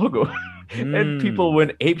 It's a logo. And people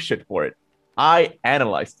went apeshit for it. I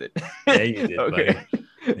analyzed it. Yeah, you did. Okay.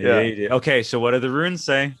 Yeah, you did. Okay, so what do the runes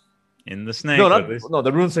say? In the snake. No,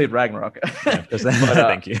 the runes say Ragnarok. Yeah,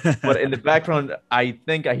 thank you. But in the background, I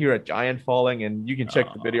think I hear a giant falling, and you can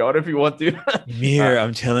check the video out if you want to. Ymir,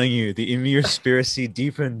 I'm telling you, the Ymir conspiracy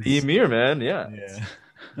deepens. The Ymir, man, yeah.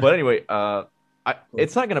 But anyway,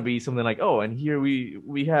 it's not gonna be something like, oh, and here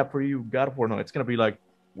we have for you God of War. No, it's gonna be like,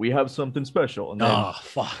 we have something special. And then,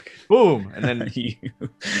 fuck. Boom. And then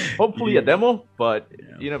hopefully a demo, but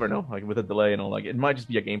you never know. Like with a delay and all, like it might just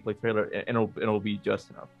be a gameplay trailer, and it'll be just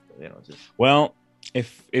enough. Well,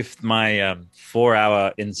 if my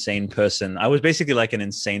 4-hour insane person, I was basically like an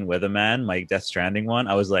insane weatherman, my Death Stranding one.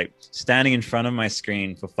 I was like standing in front of my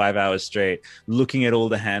screen for 5 hours straight, looking at all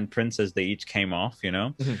the handprints as they each came off,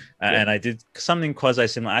 and I did something quasi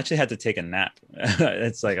similar. I actually had to take a nap.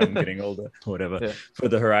 It's like I'm getting older or whatever for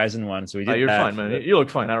the Horizon one. So we did. You're fine, man. You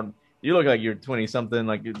look fine. You look like you're 20 something,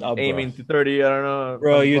 like you're aiming to 30. I don't know.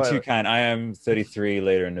 Bro, you're too kind. I am 33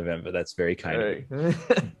 later in November. That's very kind.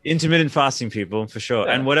 Intermittent fasting, people, for sure.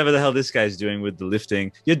 Yeah. And whatever the hell this guy's doing with the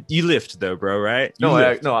lifting. You lift though, bro, right?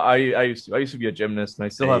 I used to be a gymnast, and I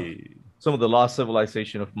still have some of the lost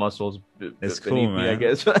civilization of muscles. It's cool, man. I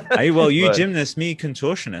guess. You gymnast, me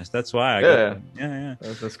contortionist. That's why I got yeah.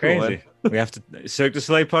 That's crazy. Cool, we have to Cirque du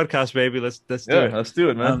Soleil podcast, baby. Let's do it. Let's do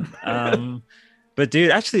it, man. But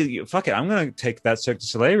dude, actually, fuck it. I'm gonna take that Cirque du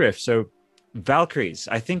Soleil riff. So Valkyries.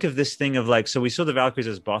 I think of this thing of like, so we saw the Valkyries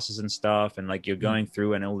as bosses and stuff, and like you're going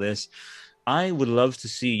through and all this. I would love to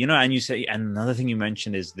see, and you say, and another thing you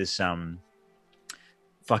mentioned is this.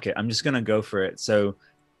 Fuck it. I'm just gonna go for it. So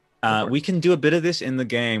we can do a bit of this in the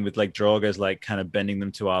game with like Draugrs, like kind of bending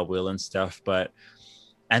them to our will and stuff,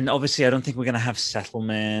 and obviously, I don't think we're going to have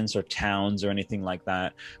settlements or towns or anything like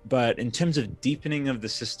that. But in terms of deepening of the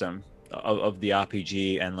system of the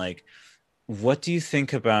RPG, and like, what do you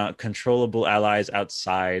think about controllable allies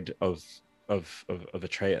outside of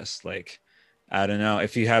Atreus? Like, I don't know,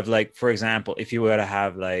 if you have like, for example, if you were to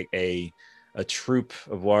have like a troop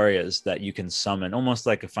of warriors that you can summon, almost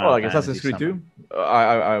like a Final Fantasy Assassin's Creed 2.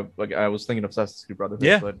 I was thinking of Assassin's Creed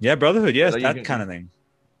Brotherhood. Brotherhood, yes, that kind of thing.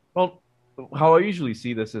 Well, how I usually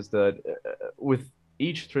see this is that with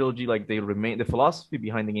each trilogy, like the philosophy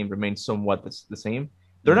behind the game remains somewhat the same.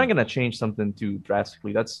 They're not going to change something too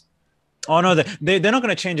drastically. They're not going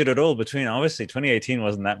to change it at all. Between obviously 2018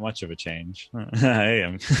 wasn't that much of a change. I'm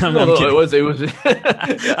kidding. It was.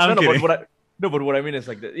 I'm kidding. But what I mean is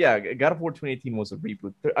like, God of War 2018 was a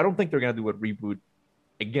reboot. I don't think they're going to do a reboot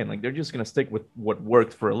again. Like they're just going to stick with what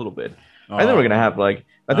worked for a little bit. I think we're gonna have we're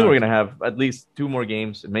gonna have at least 2 more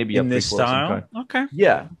games and maybe in this style. Okay,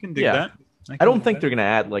 yeah, I can dig that. I don't think they're gonna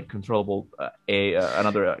add like controllable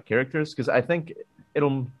another characters, because I think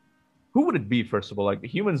who would it be, first of all? Like,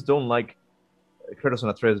 humans don't like Kratos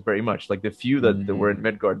and Atreus very much. Like the few that were in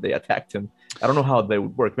Midgard, they attacked him. I don't know how they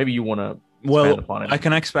would work. Maybe you want to expand upon it. I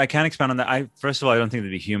can expand on that. First of all, I don't think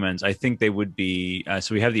they'd be humans. I think they would be.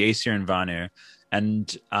 So we have the Aesir and Vanir.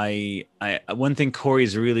 And I one thing Corey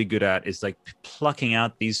is really good at is like plucking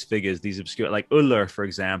out these figures, these obscure, like Ullr, for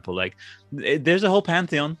example. Like there's a whole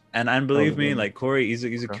pantheon, and believe me, like Corey, he's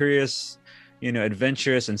a curious,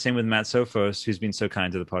 adventurous, and same with Matt Sophos, who's been so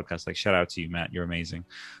kind to the podcast. Like, shout out to you, Matt, you're amazing.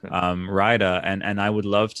 Rider, and I would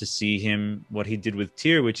love to see him, what he did with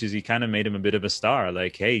Tyr, which is he kind of made him a bit of a star.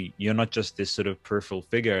 Like, hey, you're not just this sort of peripheral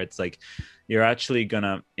figure. It's like, you're actually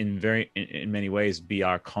gonna in many ways be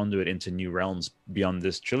our conduit into new realms beyond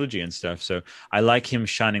this trilogy and stuff. So I like him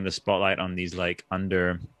shining the spotlight on these like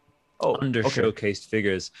under showcased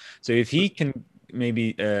figures. So if he can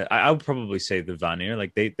maybe I would probably say the Vanir,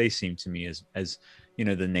 like they seem to me as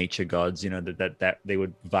the nature gods, that they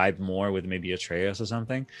would vibe more with maybe Atreus or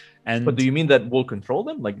something. But do you mean that we'll control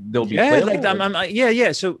them? Like they'll be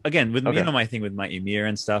yeah. So again, with my thing with my Ymir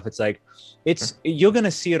and stuff, it's like you're gonna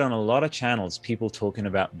see it on a lot of channels. People talking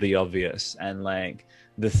about the obvious and like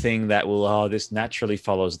the thing that will, oh, this naturally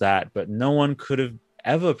follows that. But no one could have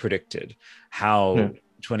ever predicted how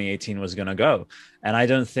 2018 was going to go. And I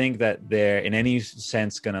don't think that they're in any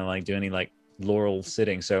sense going to like do any like laurel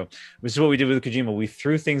sitting. So this is what we did with Kojima. We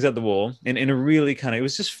threw things at the wall in a really kind of, it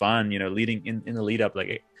was just fun, you know, leading in the lead up,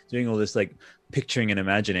 like doing all this like picturing and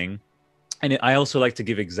imagining. And I also like to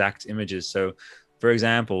give exact images. So for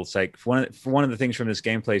example, it's like for one of the things from this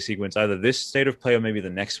gameplay sequence, either this state of play or maybe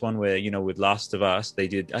the next one where, you know, with Last of Us, they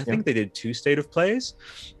did, I think they did 2 state of plays,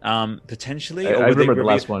 potentially. I remember the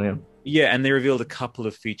last one, yeah. Yeah, and they revealed a couple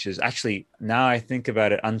of features. Actually, now I think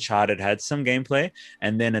about it, Uncharted had some gameplay,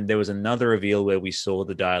 and there was another reveal where we saw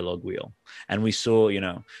the dialogue wheel, and we saw, you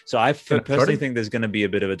know. So I personally think there's going to be a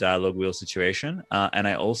bit of a dialogue wheel situation, and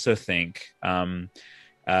I also think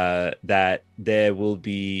that there will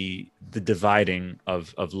be the dividing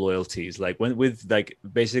of loyalties, like with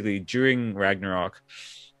basically during Ragnarok.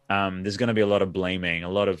 There's going to be a lot of blaming, a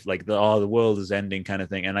lot of like the world is ending kind of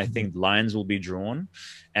thing, and I think lines will be drawn.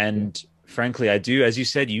 And frankly, I do, as you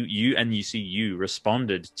said, you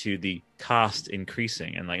responded to the cast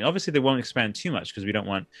increasing, and like obviously they won't expand too much because we don't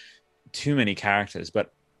want too many characters,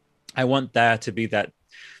 but I want there to be that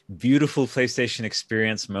beautiful PlayStation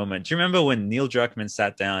experience moment. Do you remember when Neil Druckmann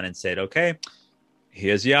sat down and said, okay,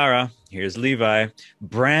 here's Yara, here's Levi,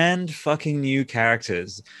 brand fucking new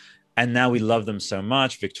characters, and now we love them so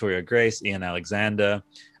much. Victoria Grace, Ian Alexander.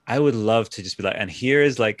 I would love to just be like, and here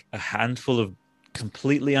is like a handful of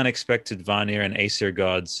completely unexpected Vanir and Aesir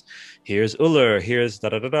gods. Here's Ullr, here's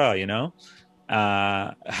da-da-da-da, you know?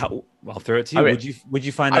 I'll throw it to you. I mean, would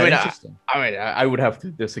you find that interesting? I would have to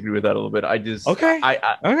disagree with that a little bit. I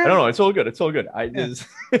don't know. It's all good. It's all good.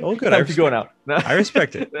 All good. I have to go now. I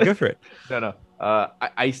respect it. Go for it. No.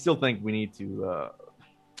 I still think we need to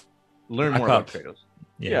learn more about Kratos.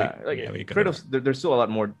 Kratos, there's still a lot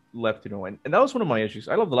more left to know, and that was one of my issues.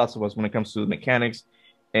 I love The Last of Us when it comes to the mechanics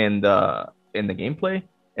and the gameplay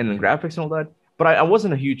and the graphics and all that. But I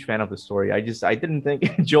wasn't a huge fan of the story. I didn't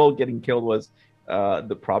think Joel getting killed was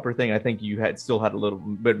the proper thing. I think you still had a little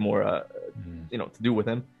bit more, to do with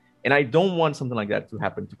him. And I don't want something like that to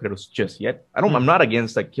happen to Kratos just yet. I'm not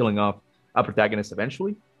against like killing off a protagonist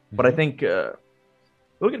eventually, but I think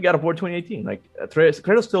look at God of War 2018. Like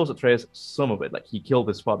Kratos tells Atreus some of it. Like he killed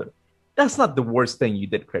his father. That's not the worst thing you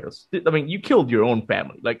did, Kratos. I mean, you killed your own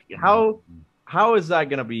family. Like how is that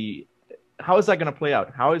gonna be? How is that gonna play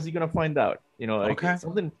out? How is he gonna find out? You know, like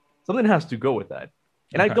something has to go with that.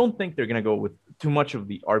 And I don't think they're gonna go with too much of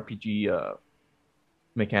the RPG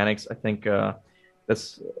mechanics. I think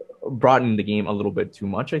that's broadened the game a little bit too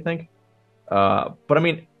much. I think, but I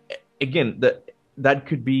mean, again, that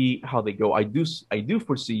could be how they go. I do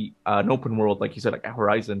foresee an open world, like you said, like a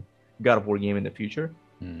Horizon God of War game in the future.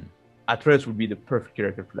 Atreus would be the perfect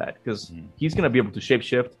character for that because he's gonna be able to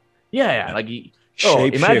shapeshift. Yeah. Like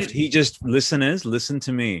shapeshift. He just listen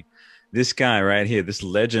to me. This guy right here, this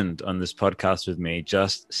legend on this podcast with me,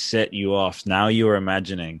 just set you off. Now you are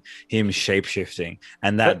imagining him shapeshifting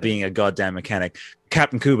and that being a goddamn mechanic.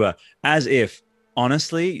 Captain Kuba, as if,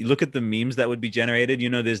 honestly, look at the memes that would be generated. You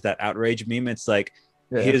know, there's that outrage meme. It's like,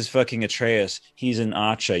 here's fucking Atreus. He's an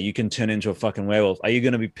archer. You can turn into a fucking werewolf. Are you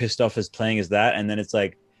going to be pissed off as playing as that? And then it's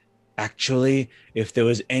like, actually, if there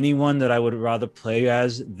was anyone that I would rather play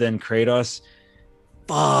as than Kratos,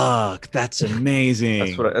 fuck, that's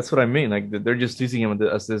amazing. That's what I mean. Like they're just using him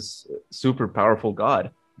as this super powerful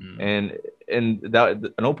god, and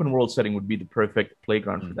that an open world setting would be the perfect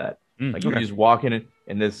playground for that. Like you just walk in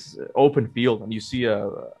this open field and you see a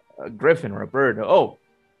griffin or a bird.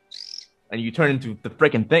 And you turn into the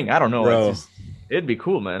freaking thing. I don't know. It'd be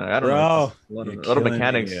cool, man. I don't know. A lot of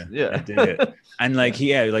mechanics. Yeah. I dig it. And like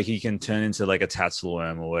he can turn into like a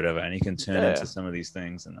tatzelworm or whatever, and he can turn into some of these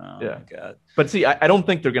things. And my god. But see, I don't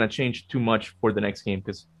think they're gonna change too much for the next game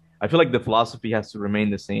because I feel like the philosophy has to remain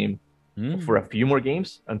the same for a few more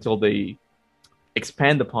games until they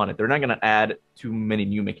expand upon it. They're not gonna add too many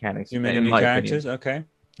new mechanics. Too many new characters. Okay.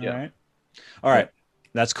 All right.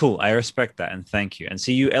 That's cool. I respect that, and thank you. And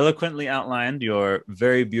see, you eloquently outlined your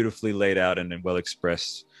very beautifully laid out and well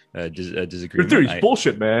expressed disagreement. It's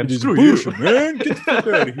bullshit, man. It's bullshit, man. Get the fuck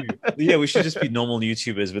out of here. Yeah, we should just be normal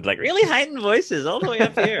YouTubers with like really heightened voices all the way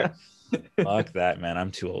up here. Fuck that, man.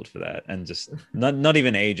 I'm too old for that, and just not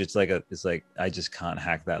even age. It's like I just can't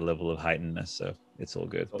hack that level of heightenedness. So it's all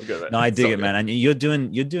good. It's all good, right? No, I dig it, man. And you're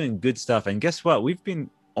doing good stuff. And guess what? We've been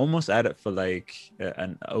almost at it for like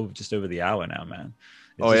just over the hour now, man.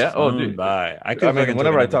 Dude. Bye. I mean,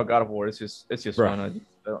 whenever I talk God of War, it's just fun.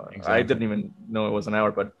 Exactly. I didn't even know it was an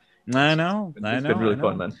hour, but I know. It's been really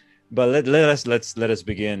fun, man. But let us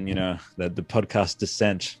begin, the podcast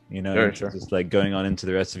descent, Sure. just like going on into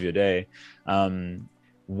the rest of your day.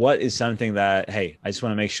 What is something that, hey, I just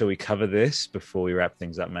want to make sure we cover this before we wrap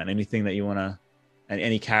things up, man. Anything that you want to,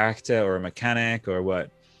 any character or a mechanic or what?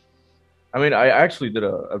 I mean, I actually did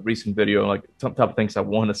a recent video, like top things I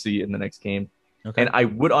want to see in the next game. Okay. And I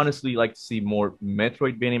would honestly like to see more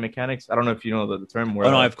Metroidvania mechanics. I don't know if you know the term where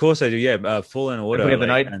Oh no, of course I do. Yeah, Fallen Order, Symphony of the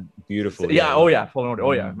like, Night. and beautiful. Yeah, Yeah, oh yeah. yeah, Fallen Order.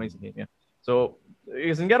 Oh yeah, amazing game. Yeah. So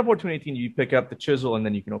because in God of War 2018, you pick up the chisel and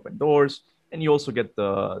then you can open doors, and you also get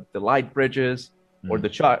the light bridges or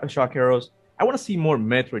the shock arrows. I want to see more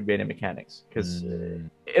Metroidvania mechanics because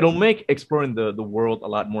it'll make exploring the world a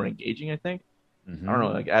lot more engaging, I think. I don't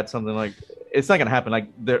know, like add something like it's not gonna happen like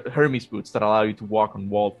the Hermes boots that allow you to walk on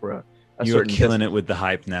wall for a You're certain killing distance. it with the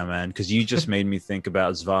hype now, man, because you just made me think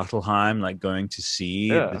about Svartalheim, like going to see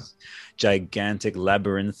Yeah, this gigantic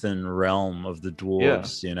labyrinthine realm of the yeah,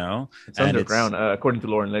 dwarves, it's and underground according to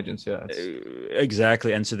lore and legends. Yeah,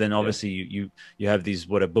 exactly. And so then yeah, obviously you have these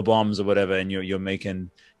whatever bombs or whatever, and you're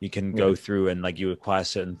making, you can yeah. go through and like you acquire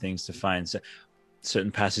certain things to find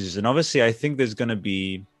certain passages. And obviously, I think there's going to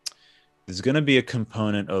be a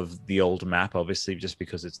component of the old map, obviously, just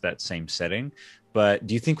because it's that same setting. But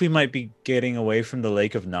do you think we might be getting away from the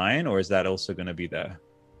Lake of Nine, or is that also going to be there?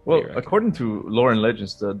 Well, according to lore and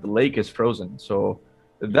legends, the lake is frozen, so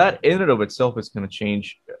Yeah. that in and of itself is going to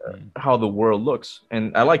change how the world looks,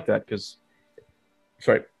 and I like that because,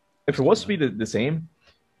 sorry, if it was to be the same,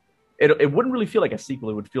 it wouldn't really feel like a sequel.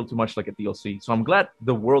 It would feel too much like a DLC. So I'm glad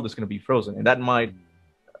the world is going to be frozen, and that might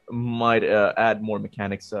add more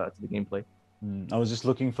mechanics to the gameplay. I was just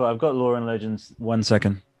looking for. I've got Lore and Legends. 1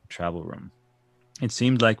 second. Travel room. It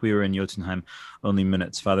seemed like we were in Jotunheim only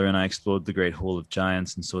minutes. Father and I explored the great hall of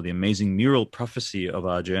giants and saw the amazing mural prophecy of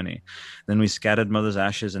our journey. Then we scattered Mother's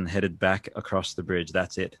ashes and headed back across the bridge.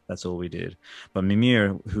 That's it. That's all we did. But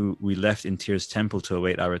Mimir, who we left in Tyr's temple to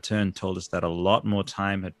await our return, told us that a lot more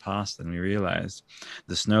time had passed than we realized.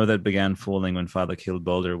 The snow that began falling when Father killed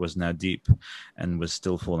Baldur was now deep and was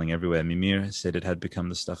still falling everywhere. Mimir said it had become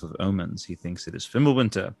the stuff of omens. He thinks it is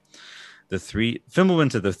Fimbulwinter. The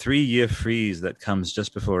 3-year freeze that comes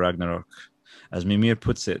just before Ragnarök. As Mimir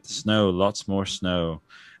puts it, snow, lots more snow,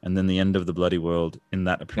 and then the end of the bloody world in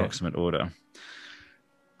that approximate order.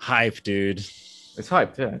 Hype, dude. It's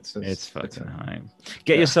hyped, yeah. It's fucking hype.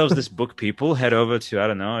 Get yourselves this book, people. Head over to, I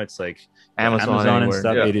don't know, it's like Amazon and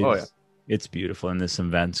stuff. Yeah. It is. Oh, yeah. It's beautiful, and there's some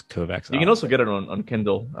Vance Kovacs. You can also get it on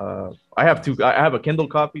Kindle. I have a Kindle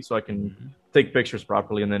copy, so I can take pictures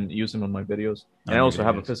properly and then use them on my videos. And I also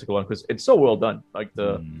have a physical one because it's so well done. Like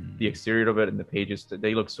the exterior of it and the pages,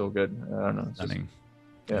 they look so good. I don't know. Stunning.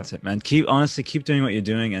 That's it, man. Keep doing what you're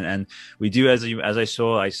doing, and we do, as I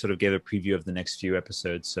saw, I sort of gave a preview of the next few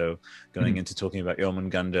episodes, so going into talking about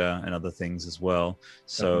Jormungandr and other things as well.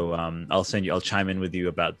 So I'll chime in with you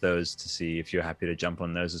about those to see if you're happy to jump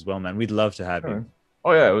on those as well, man. We'd love to have you.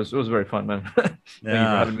 Oh yeah, it was very fun, man. Thank you for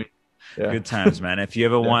having me. Yeah. Good times, man. If you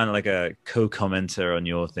ever want like a co-commenter on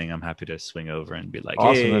your thing, I'm happy to swing over and be like,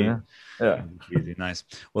 awesome, hey, man, yeah. Easy, nice.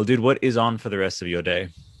 Well, dude, what is on for the rest of your day?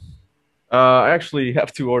 I actually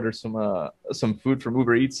have to order some food from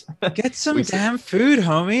Uber Eats. Get some damn food,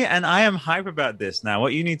 homie. And I am hype about this now.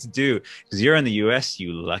 What you need to do, because you're in the US,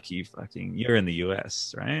 you lucky fucking, you're in the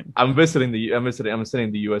US, right? I'm visiting the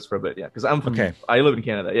US for a bit, yeah. Because I live in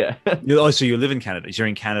Canada, yeah. So you live in Canada. You're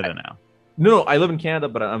in Canada now. No, I live in Canada,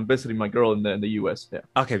 but I'm visiting my girl in the US. Yeah.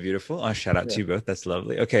 Okay, beautiful. Oh, shout out to you both. That's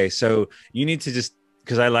lovely. Okay, so you need to just,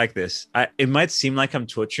 because I like this. It might seem like I'm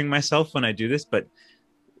torturing myself when I do this, but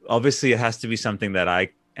obviously it has to be something that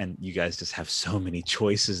and you guys just have so many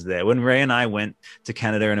choices there. When Ray and I went to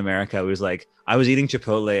Canada and America, it was like I was eating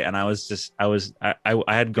Chipotle and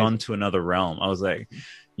I had gone to another realm. I was like,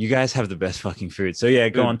 you guys have the best fucking food. So yeah,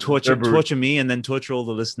 go on, torture me, and then torture all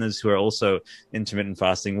the listeners who are also intermittent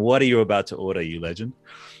fasting. What are you about to order, you legend?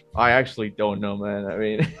 I actually don't know, man. I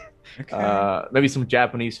mean, maybe some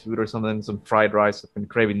Japanese food or something, some fried rice. I've been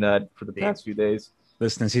craving that for the past few days.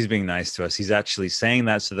 Listeners, he's being nice to us. He's actually saying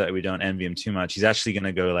that so that we don't envy him too much. He's actually going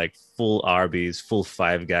to go like full Arby's, full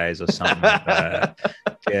Five Guys or something like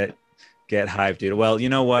that. Get hyped, dude. Well, you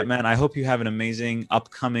know what, man? I hope you have an amazing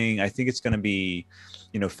upcoming. I think it's going to be,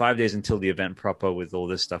 5 days until the event proper with all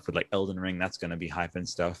this stuff with like Elden Ring. That's going to be hype and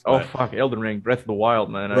stuff. Oh, fuck. Elden Ring, Breath of the Wild,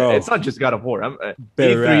 man. It's not just God of War.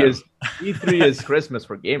 E3 is Christmas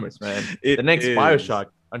for gamers, man. The next Bioshock.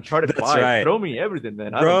 Uncharted 5. Right. Throw me everything,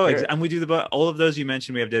 man. Bro, and we do all of those you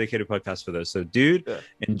mentioned. We have dedicated podcasts for those. So, dude,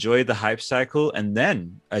 enjoy the hype cycle. And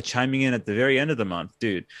then chiming in at the very end of the month,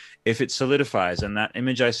 dude, if it solidifies and that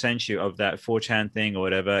image I sent you of that 4chan thing or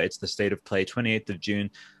whatever, it's the state of play, 28th of June.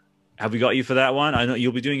 have we got you for that one? I know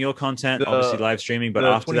you'll be doing your content, obviously live streaming, but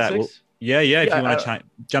after 26th? that, if you want to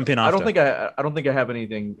jump in after. I don't think I have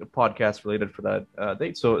anything podcast related for that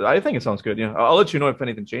date. So I think it sounds good. Yeah, I'll let you know if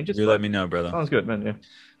anything changes. You let me know, brother. Sounds good, man. Yeah.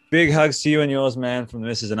 Big hugs to you and yours, man, from the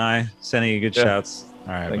missus and I. Sending you good shouts.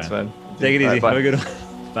 All right, thanks, man. Take it easy. Right, have a good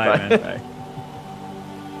one. Bye, man. Bye.